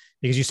up,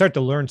 because you start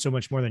to learn so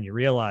much more than you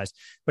realize.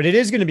 But it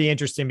is going to be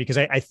interesting, because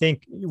I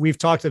think we've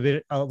talked a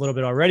little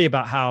bit already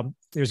about how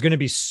there's going to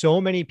be so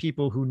many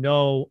people who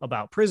know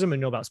about Prism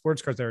and know about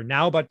sports cards that are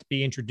now about to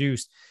be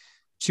introduced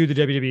to the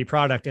WWE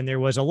product. And there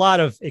was a lot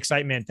of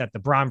excitement that the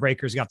Braun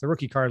Breakers got the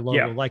rookie card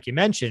logo, like you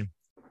mentioned.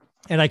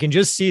 And I can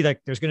just see that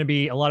there's going to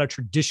be a lot of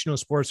traditional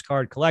sports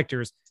card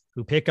collectors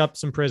who pick up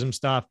some Prism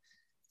stuff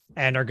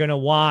and are going to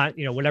want,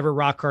 whatever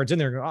Rock card's in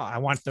there. Oh, I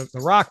want the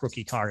Rock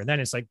rookie card. And then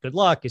it's like, good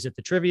luck. Is it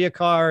the trivia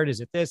card? Is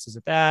it this? Is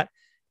it that?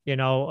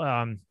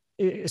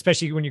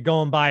 Especially when you're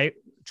going by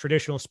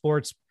traditional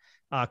sports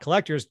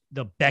collectors,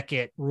 the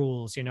Beckett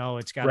rules,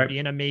 it's got to be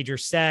in a major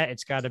set.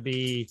 It's got to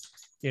be,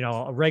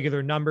 a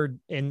regular number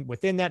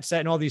within that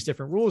set, and all these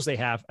different rules they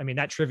have. I mean,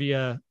 that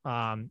trivia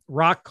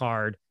Rock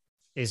card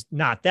is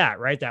not that,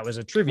 right? That was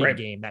a trivia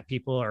game that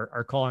people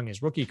are calling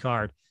his rookie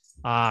card.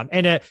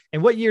 And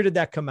what year did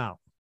that come out?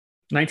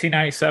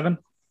 1997.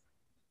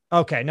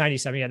 Okay,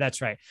 97. Yeah,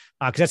 that's right.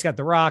 Because that's got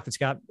The Rock. It's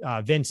got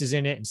Vince is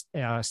in it,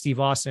 and Steve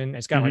Austin.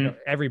 It's got like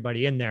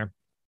everybody in there,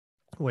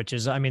 which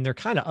is, I mean, they're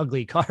kind of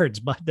ugly cards,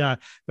 but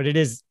it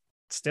is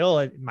still,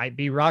 it might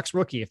be Rock's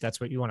rookie if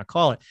that's what you want to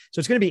call it. So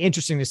it's going to be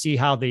interesting to see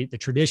how the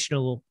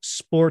traditional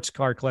sports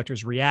card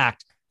collectors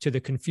react to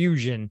the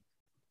confusion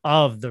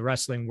of the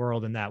wrestling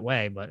world in that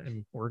way. But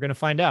we're going to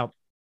find out.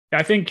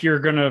 I think you're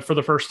going to, for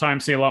the first time,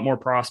 see a lot more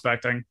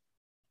prospecting.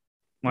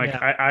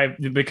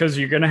 Because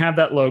you're going to have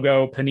that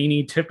logo.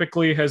 Panini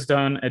typically has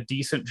done a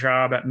decent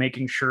job at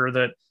making sure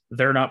that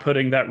they're not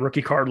putting that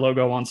rookie card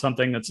logo on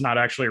something that's not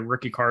actually a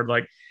rookie card.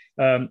 Like,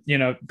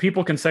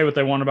 people can say what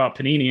they want about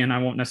Panini, and I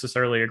won't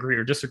necessarily agree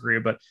or disagree.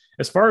 But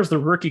as far as the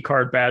rookie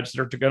card badge,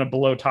 they're going to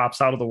blow Topps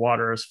out of the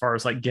water as far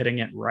as like getting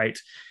it right.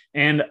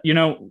 And,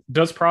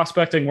 does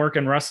prospecting work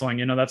in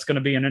wrestling? That's going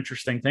to be an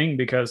interesting thing,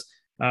 because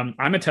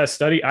I'm a test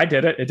study. I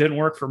did it. It didn't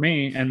work for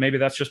me. And maybe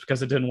that's just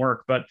because it didn't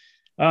work. But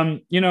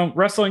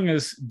wrestling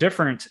is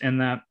different in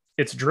that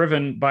it's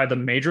driven by the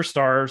major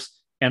stars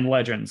and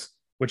legends,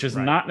 which is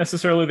not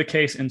necessarily the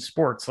case in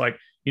sports. Like,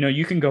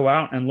 you can go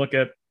out and look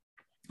at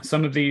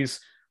some of these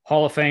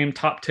Hall of Fame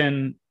top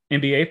 10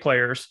 NBA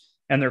players,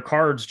 and their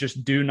cards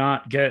just do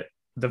not get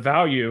the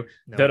value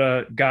that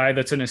a guy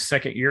that's in his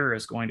second year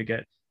is going to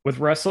get. With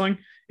wrestling,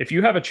 if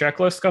you have a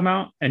checklist come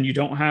out and you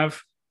don't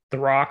have The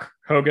Rock,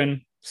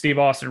 Hogan, Steve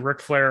Austin, Ric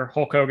Flair,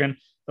 Hulk Hogan,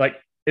 like,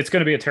 it's going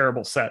to be a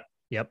terrible set.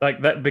 Yep.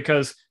 Like that,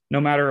 because no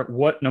matter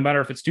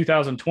if it's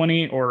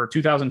 2020 or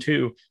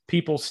 2002,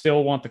 people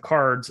still want the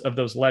cards of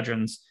those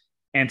legends.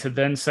 And to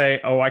then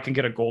say, oh, I can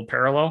get a gold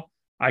parallel,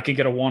 I can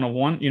get a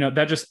 101,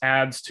 that just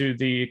adds to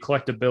the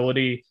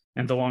collectability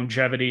and the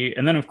longevity.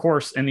 And then, of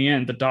course, in the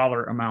end, the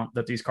dollar amount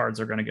that these cards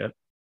are going to get.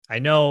 I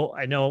know.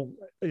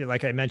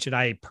 Like I mentioned,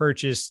 I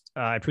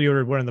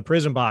pre-ordered one of the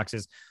Prism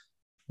boxes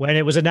when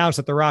it was announced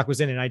that The Rock was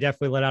in it. I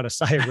definitely let out a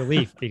sigh of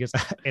relief because,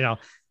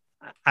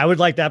 I would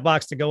like that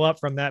box to go up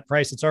from that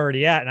price it's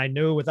already at. And I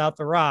knew without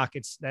The Rock,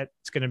 it's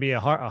going to be a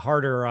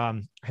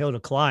harder hill to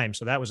climb.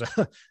 So that was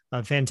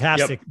a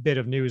fantastic bit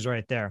of news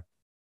right there.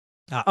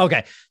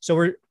 Okay. So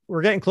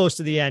we're getting close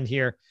to the end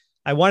here.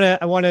 I want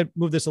to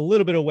move this a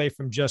little bit away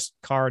from just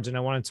cards, and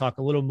I want to talk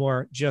a little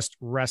more just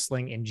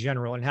wrestling in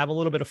general and have a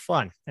little bit of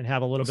fun and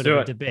have a little bit of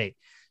a debate.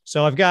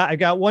 So I've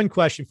got one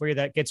question for you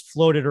that gets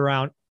floated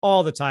around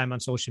all the time on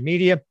social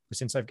media.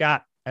 Since I've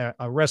got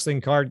a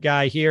wrestling card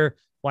guy here.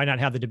 Why not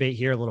have the debate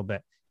here a little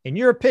bit? In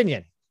your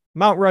opinion,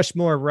 Mount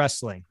Rushmore of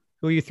wrestling,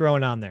 who are you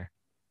throwing on there?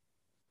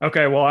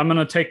 Okay, well, I'm going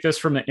to take this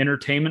from the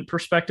entertainment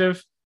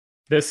perspective.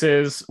 This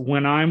is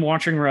when I'm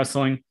watching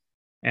wrestling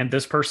and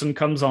this person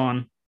comes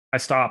on, I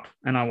stop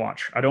and I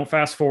watch. I don't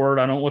fast forward.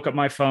 I don't look at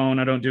my phone.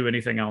 I don't do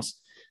anything else.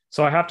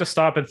 So I have to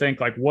stop and think,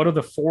 like, what are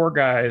the four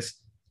guys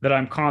that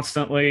I'm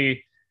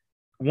constantly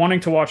wanting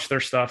to watch their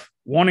stuff,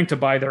 wanting to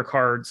buy their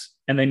cards,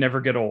 and they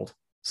never get old?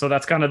 So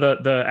that's kind of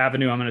the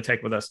avenue I'm going to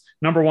take with this.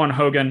 Number one,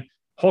 Hogan,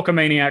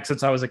 Hulkamaniac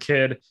since I was a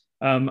kid.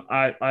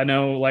 I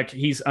know, like,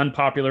 he's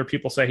unpopular.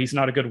 People say he's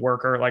not a good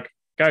worker. Like,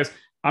 guys,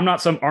 I'm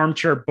not some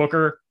armchair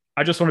booker.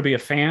 I just want to be a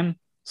fan.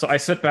 So I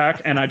sit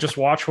back and I just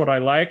watch what I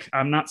like.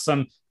 I'm not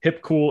some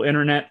hip, cool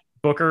internet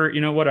booker,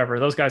 whatever.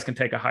 Those guys can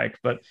take a hike.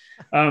 But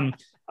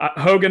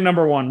Hogan,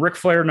 number one, Ric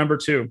Flair, number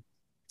two.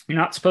 You're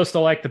not supposed to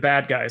like the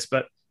bad guys,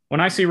 but when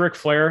I see Ric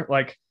Flair,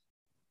 like,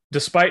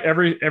 despite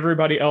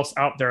everybody else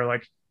out there,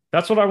 like,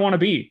 that's what I want to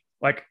be.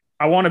 Like,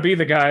 I want to be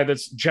the guy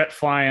that's jet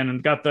flying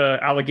and got the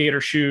alligator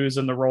shoes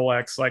and the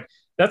Rolex. Like,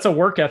 that's a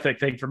work ethic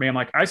thing for me. I'm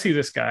like, I see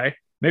this guy.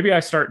 Maybe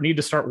I need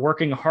to start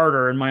working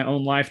harder in my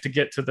own life to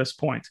get to this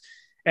point.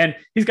 And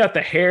he's got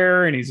the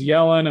hair and he's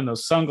yelling and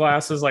those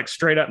sunglasses, like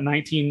straight up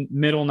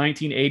middle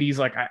 1980s.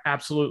 Like, I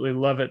absolutely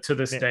love it to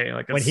this day.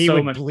 Like, when he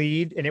would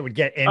bleed and it would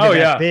get into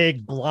that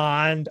big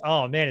blonde.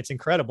 Oh man, it's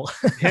incredible.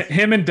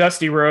 Him and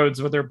Dusty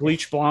Rhodes with their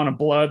bleach blonde and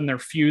blood and their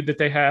feud that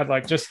they had,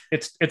 like, just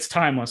it's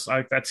timeless.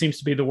 Like, that seems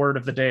to be the word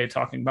of the day,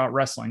 talking about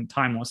wrestling,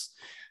 timeless.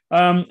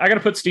 I got to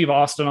put Steve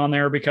Austin on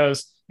there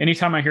because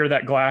anytime I hear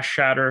that glass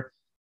shatter,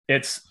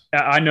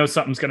 I know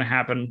something's going to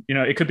happen.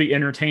 It could be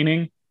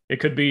entertaining. It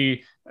could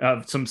be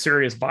some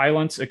serious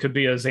violence. It could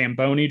be a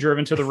Zamboni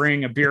driven to the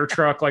ring, a beer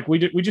truck. Like, we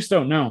just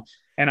don't know.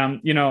 And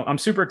I'm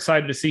super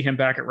excited to see him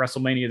back at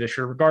WrestleMania this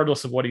year,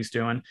 regardless of what he's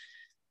doing.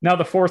 Now,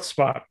 the fourth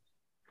spot,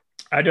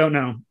 I don't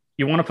know.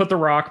 You want to put The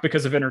Rock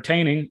because of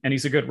entertaining, and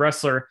he's a good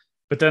wrestler.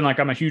 But then, like,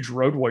 I'm a huge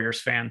Road Warriors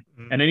fan.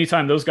 Mm-hmm. And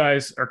anytime those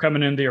guys are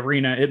coming in the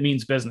arena, it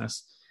means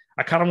business.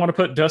 I kind of want to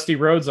put Dusty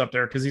Rhodes up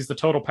there because he's the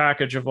total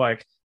package of,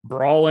 like,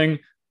 brawling,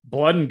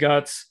 blood and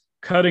guts,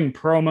 cutting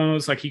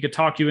promos. Like, he could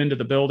talk you into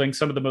the building,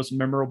 some of the most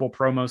memorable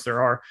promos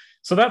there are.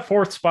 So that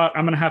fourth spot,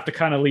 I'm going to have to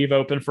kind of leave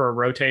open for a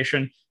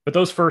rotation, but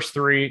those first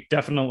three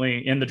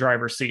definitely in the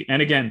driver's seat.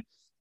 And again,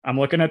 I'm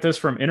looking at this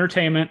from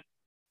entertainment,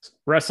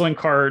 wrestling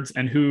cards,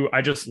 and who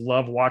I just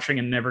love watching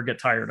and never get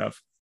tired of.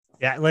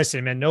 Yeah.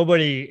 Listen, man,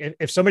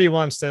 if somebody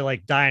wants to,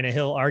 like, die on a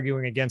hill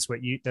arguing against what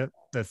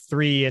the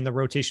three in the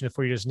rotation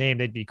before you just named,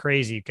 they'd be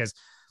crazy because,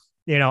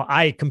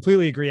 I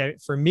completely agree.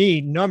 For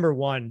me, number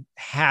one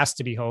has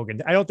to be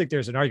Hogan. I don't think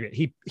there's an argument.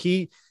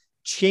 He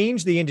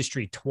changed the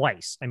industry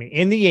twice. I mean,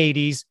 in the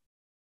 80s,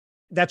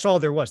 that's all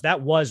there was.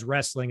 That was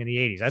wrestling in the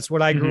 80s. That's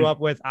what I grew up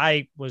with.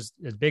 I was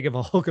as big of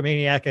a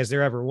Hulkamaniac as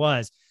there ever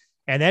was.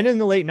 And then in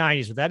the late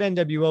 90s, with that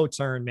NWO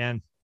turn,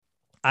 man,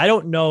 I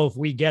don't know if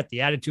we get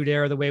the Attitude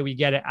Era the way we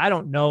get it. I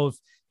don't know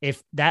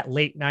if that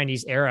late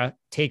 90s era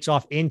takes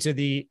off into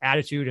the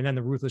Attitude and then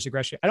the Ruthless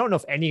Aggression. I don't know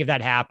if any of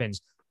that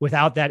happens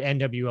without that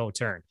NWO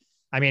turn.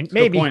 I mean,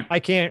 maybe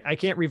I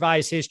can't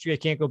revise history. I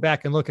can't go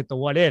back and look at the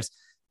what ifs,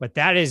 but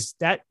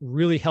that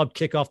really helped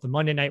kick off the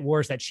Monday Night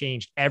Wars. That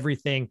changed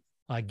everything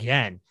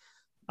again.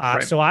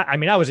 Right. So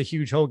I was a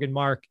huge Hogan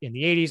mark in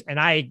the 80s, and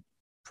I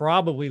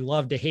probably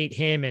loved to hate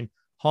him and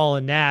Hall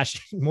and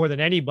Nash more than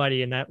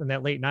anybody in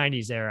that late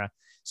 90s era.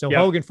 So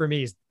Hogan for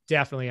me is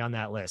definitely on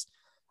that list.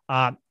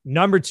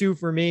 Number two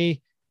for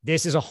me,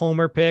 this is a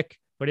homer pick,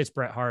 but it's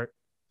Bret Hart.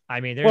 I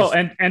mean,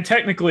 and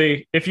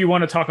technically, if you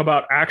want to talk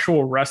about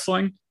actual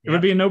wrestling, it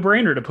would be a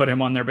no-brainer to put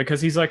him on there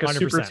because he's like a 100%.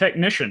 Super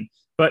technician,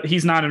 but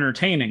he's not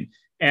entertaining.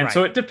 And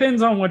so it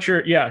depends on what you're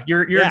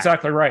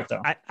exactly right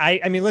though.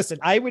 I mean, listen,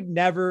 I would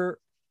never,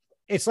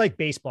 it's like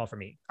baseball for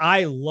me.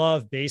 I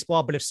love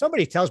baseball, but if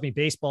somebody tells me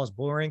baseball is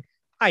boring,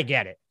 I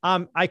get it.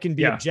 I can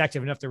be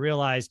objective enough to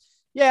realize,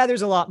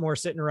 there's a lot more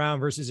sitting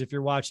around versus if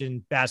you're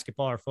watching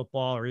basketball or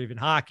football or even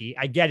hockey.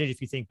 I get it if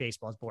you think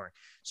baseball is boring.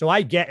 So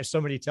I get if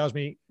somebody tells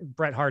me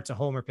Bret Hart's a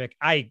homer pick.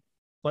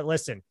 But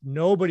listen,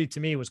 nobody to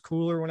me was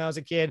cooler when I was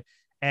a kid,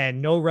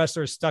 and no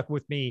wrestler stuck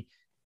with me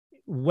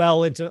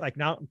well into, like,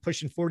 now I'm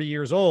pushing 40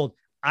 years old.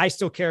 I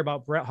still care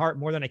about Bret Hart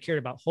more than I cared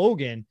about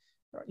Hogan,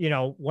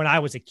 when I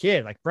was a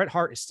kid. Like, Bret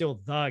Hart is still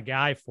the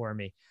guy for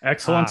me.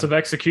 Excellence of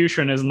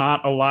execution is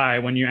not a lie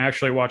when you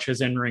actually watch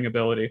his in-ring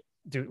ability.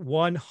 Dude,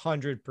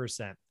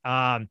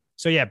 100%.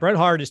 So yeah, Bret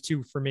Hart is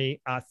 2 for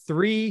me.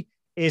 3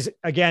 is,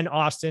 again,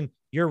 Austin.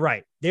 You're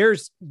right.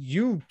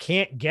 You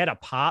can't get a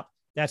pop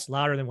that's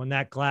louder than when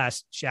that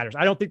glass shatters.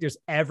 I don't think there's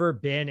ever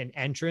been an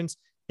entrance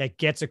that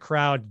gets a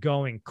crowd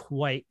going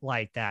quite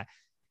like that.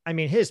 I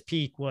mean, his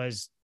peak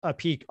was a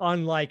peak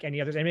unlike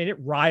any others. I mean, it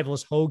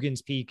rivals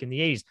Hogan's peak in the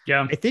 80s.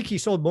 Yeah. I think he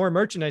sold more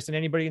merchandise than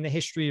anybody in the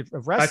history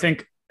of wrestling. I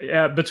think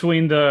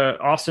between the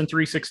Austin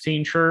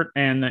 316 shirt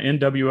and the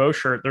NWO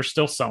shirt, they're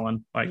still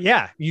selling.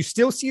 You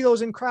still see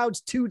those in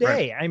crowds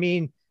today. Right. I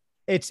mean,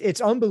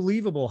 it's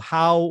unbelievable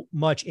how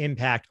much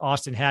impact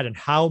Austin had and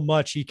how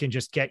much he can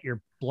just get your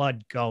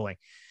blood going.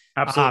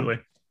 Absolutely.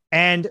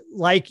 And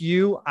like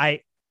you,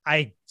 I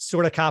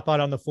sort of cop out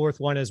on the fourth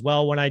one as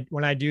well when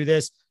I do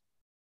this.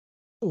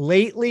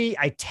 Lately,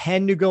 I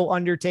tend to go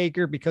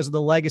Undertaker because of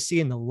the legacy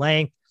and the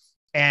length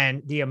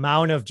and the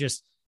amount of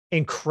just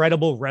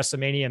incredible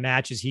WrestleMania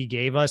matches he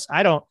gave us.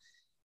 I don't,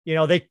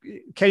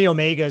 Kenny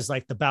Omega is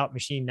like the bout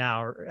machine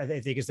now, or I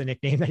think is the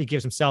nickname that he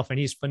gives himself, and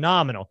he's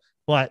phenomenal.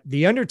 But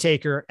the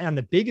Undertaker on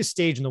the biggest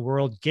stage in the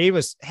world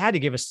had to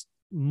give us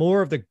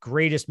more of the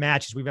greatest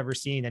matches we've ever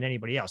seen than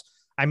anybody else.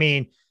 I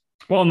mean,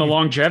 well, and the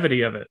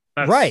longevity of it.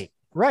 Right.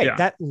 Yeah.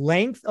 That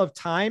length of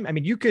time. I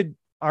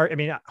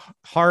mean,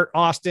 Hart,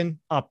 Austin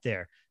up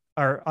there,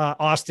 or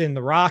Austin,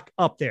 The Rock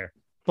up there,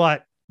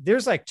 but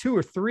there's like 2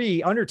 or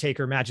 3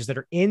 Undertaker matches that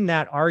are in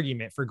that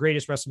argument for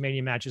greatest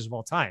WrestleMania matches of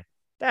all time.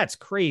 That's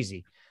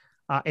crazy.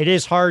 It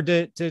is hard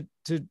to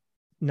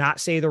not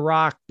say The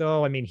Rock,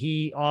 though. I mean,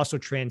 he also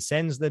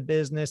transcends the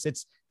business.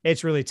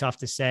 It's really tough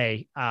to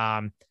say.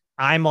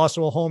 I'm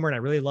also a homer, and I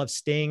really love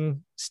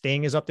Sting.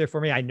 Sting is up there for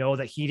me. I know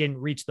that he didn't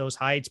reach those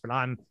heights, but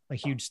I'm a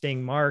huge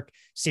Sting mark.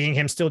 Seeing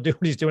him still do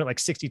what he's doing at like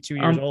 62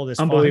 years old is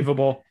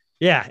unbelievable. Fun.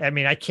 Yeah. I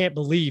mean, I can't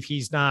believe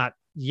he's not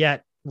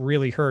yet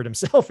really hurt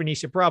himself, and he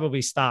should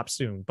probably stop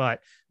soon, but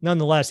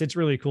nonetheless, it's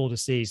really cool to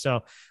see.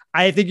 So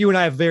I think you and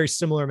I have very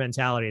similar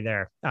mentality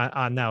there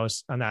on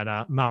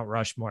that Mount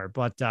Rushmore,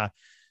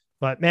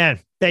 but man,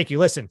 thank you.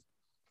 Listen,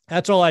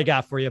 that's all I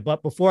got for you.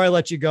 But before I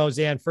let you go,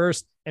 Zhan,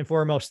 first and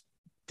foremost,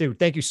 dude,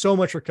 thank you so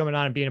much for coming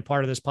on and being a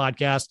part of this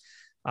podcast.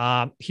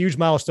 Huge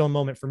milestone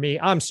moment for me.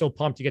 I'm so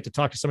pumped to get to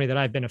talk to somebody that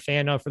I've been a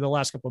fan of for the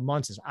last couple of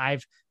months as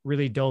I've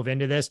really dove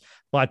into this.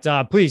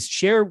 But please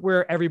share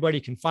where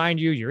everybody can find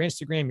you, your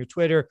Instagram, your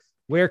Twitter.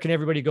 Where can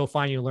everybody go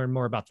find you to learn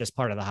more about this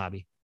part of the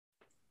hobby?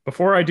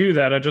 Before I do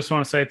that, I just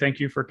want to say thank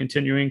you for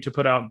continuing to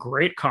put out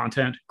great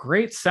content,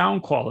 great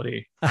sound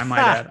quality, I might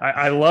add.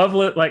 I love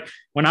it. Like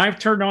when I've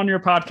turned on your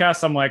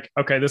podcast, I'm like,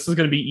 okay, this is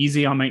going to be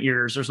easy on my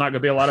ears. There's not going to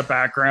be a lot of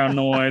background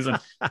noise, and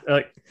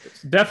like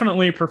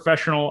definitely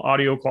professional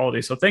audio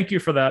quality. So thank you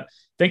for that.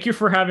 Thank you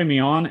for having me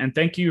on, and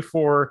thank you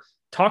for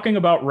talking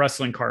about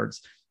wrestling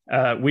cards.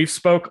 We've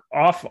spoke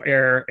off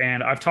air,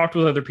 and I've talked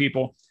with other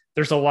people.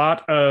 There's a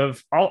lot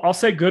of, I'll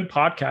say good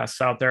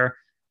podcasts out there.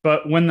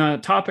 But when the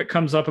topic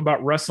comes up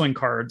about wrestling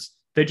cards,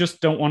 they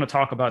just don't want to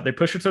talk about it. They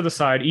push it to the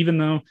side, even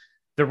though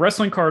the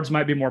wrestling cards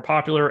might be more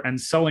popular and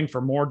selling for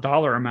more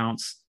dollar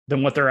amounts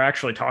than what they're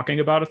actually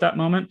talking about at that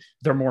moment.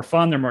 They're more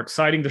fun. They're more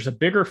exciting. There's a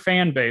bigger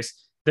fan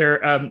base.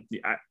 There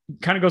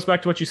kind of goes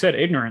back to what you said,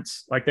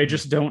 ignorance. Like they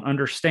just don't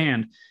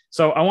understand.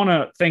 So I want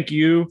to thank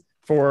you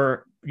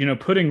for,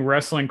 putting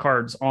wrestling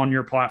cards on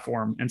your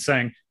platform and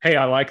saying, hey,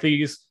 I like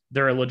these.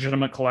 They're a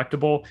legitimate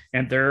collectible,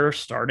 and they're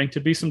starting to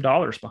be some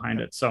dollars behind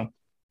it. So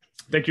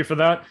thank you for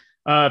that.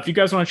 If you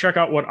guys want to check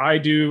out what I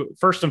do,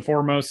 first and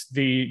foremost,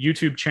 the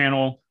YouTube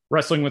channel,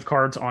 Wrestling with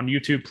Cards on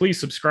YouTube, please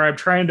subscribe.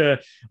 I'm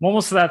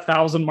almost to that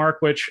 1,000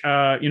 mark, which,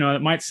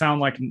 it might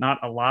sound like not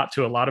a lot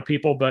to a lot of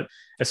people, but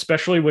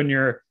especially when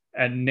you're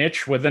a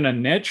niche within a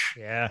niche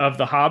of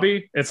the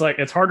hobby,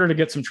 it's harder to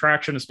get some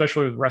traction,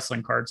 especially with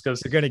wrestling cards,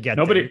 because you're going to get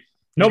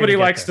Nobody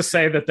likes to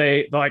say that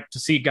they like to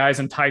see guys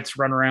in tights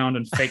run around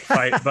and fake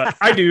fight, but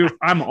I do.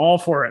 I'm all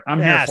for it.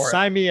 I'm here for it.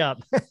 Sign me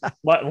up.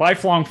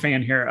 Lifelong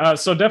fan here.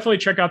 So definitely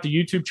check out the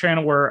YouTube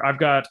channel where I've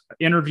got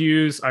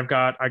interviews. I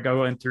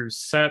go in through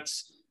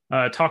sets,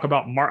 talk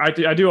about,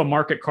 I do a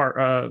market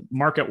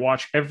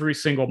watch every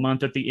single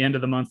month at the end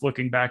of the month,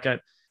 looking back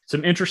at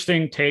some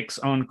interesting takes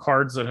on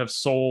cards that have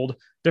sold,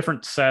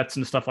 different sets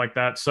and stuff like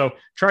that. So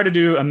try to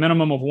do a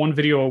minimum of 1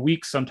 video a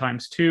week,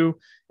 sometimes 2.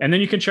 And then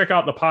you can check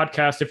out the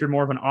podcast if you're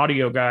more of an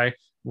audio guy.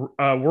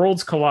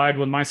 Worlds Collide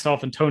with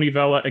myself and Tony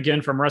Vella,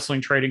 again, from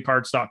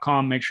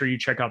WrestlingTradingCards.com. Make sure you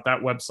check out that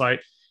website.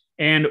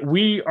 And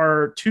we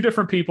are 2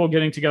 different people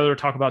getting together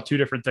to talk about 2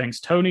 different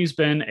things. Tony's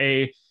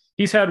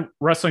he's had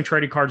Wrestling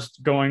Trading Cards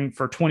going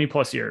for 20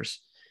 plus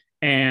years.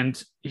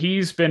 And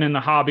he's been in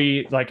the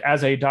hobby, like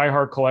as a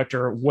diehard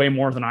collector, way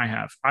more than I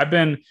have. I've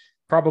been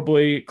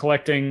probably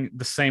collecting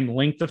the same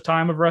length of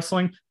time of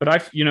wrestling, but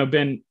I've,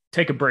 been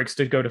taking breaks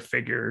to go to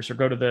figures or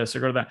go to this or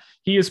go to that.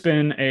 He has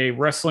been a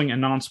wrestling and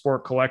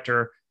non-sport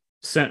collector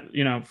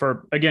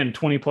for, again,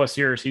 20 plus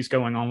years. He's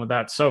going on with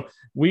that. So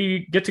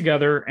we get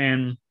together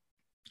and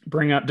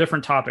bring up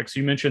different topics.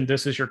 You mentioned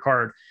This Is Your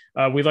Card.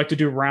 We like to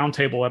do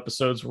roundtable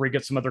episodes where we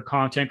get some other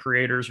content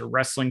creators or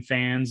wrestling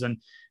fans, and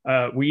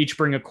we each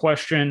bring a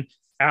question,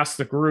 ask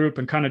the group,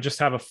 and kind of just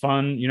have a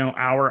fun,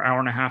 hour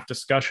and a half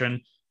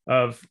discussion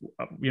of,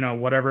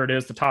 whatever it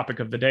is the topic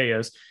of the day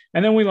is.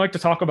 And then we like to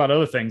talk about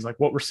other things like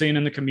what we're seeing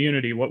in the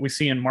community, what we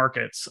see in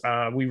markets.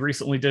 We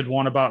recently did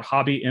one about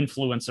hobby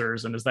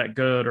influencers and is that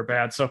good or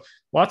bad? So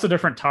lots of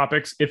different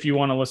topics if you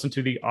want to listen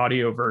to the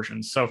audio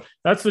version. So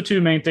that's the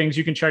 2 main things.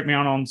 You can check me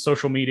out on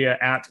social media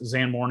at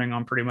Zhan Mourning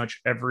on pretty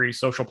much every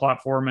social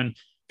platform. And if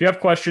you have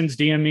questions,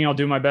 DM me. I'll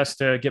do my best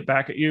to get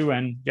back at you.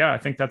 And yeah, I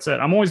think that's it.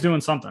 I'm always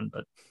doing something,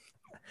 but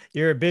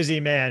you're a busy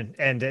man,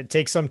 and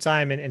take some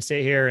time and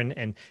stay here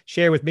and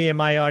share with me and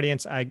my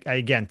audience. I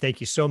again, thank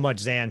you so much,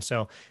 Zhan.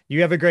 So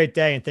you have a great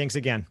day, and thanks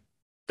again.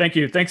 Thank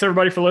you. Thanks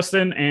everybody for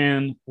listening,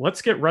 and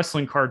let's get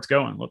wrestling cards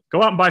going.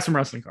 Go out and buy some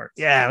wrestling cards.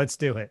 Yeah, let's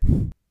do it.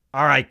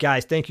 All right,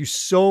 guys, thank you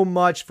so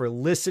much for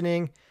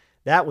listening.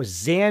 That was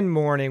Zhan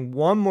Mourning.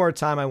 One more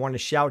time, I want to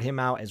shout him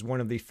out as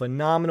one of the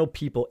phenomenal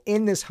people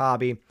in this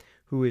hobby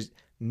who is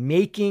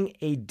making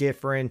a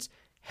difference,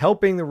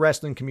 helping the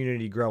wrestling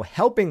community grow,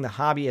 helping the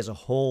hobby as a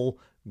whole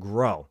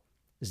grow.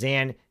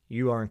 Zhan,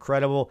 you are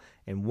incredible.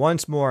 And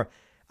once more,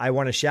 I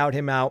want to shout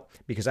him out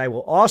because I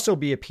will also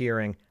be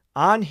appearing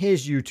on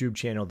his YouTube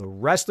channel, the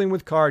Wrestling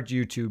with Cards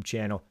YouTube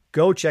channel.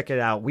 Go check it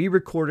out. We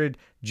recorded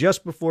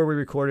just before we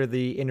recorded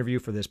the interview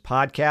for this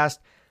podcast.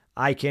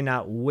 I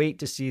cannot wait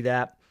to see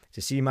that,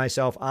 to see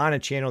myself on a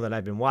channel that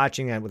I've been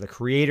watching and with a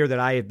creator that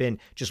I have been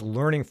just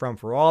learning from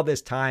for all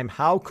this time.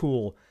 How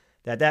cool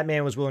that that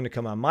man was willing to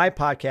come on my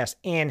podcast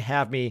and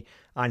have me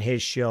on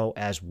his show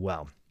as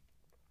well.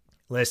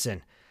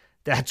 Listen,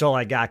 that's all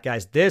I got,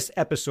 guys. This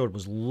episode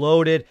was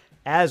loaded.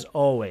 As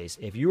always,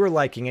 if you are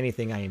liking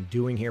anything I am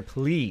doing here,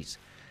 please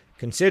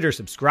consider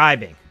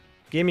subscribing.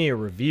 Give me a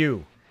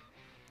review.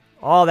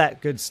 All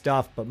that good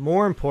stuff. But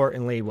more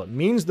importantly, what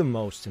means the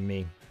most to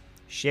me,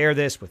 share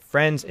this with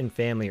friends and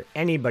family or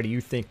anybody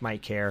you think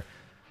might care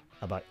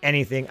about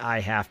anything I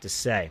have to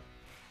say.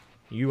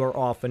 You are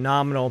all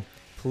phenomenal.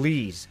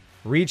 Please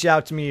reach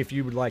out to me if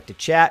you would like to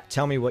chat.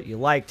 Tell me what you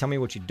like. Tell me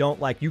what you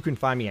don't like. You can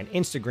find me on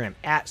Instagram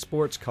at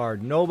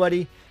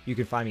SportsCardNobody. You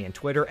can find me on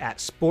Twitter at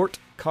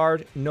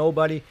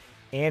SportCardNobody.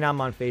 And I'm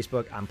on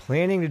Facebook. I'm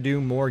planning to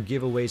do more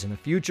giveaways in the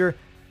future.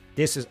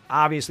 This is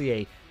obviously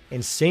a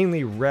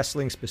insanely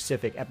wrestling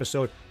specific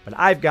episode, but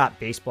I've got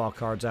baseball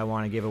cards I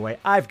want to give away.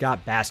 I've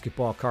got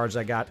basketball cards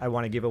I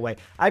want to give away.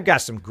 I've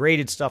got some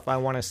graded stuff I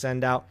want to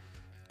send out.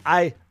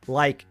 I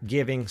like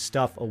giving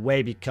stuff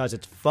away because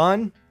it's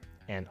fun.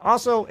 And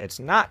also, it's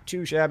not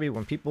too shabby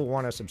when people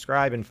want to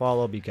subscribe and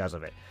follow because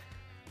of it.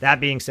 That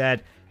being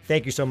said,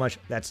 thank you so much.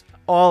 That's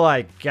all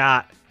I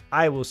got.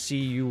 I will see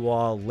you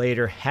all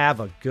later. Have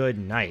a good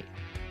night.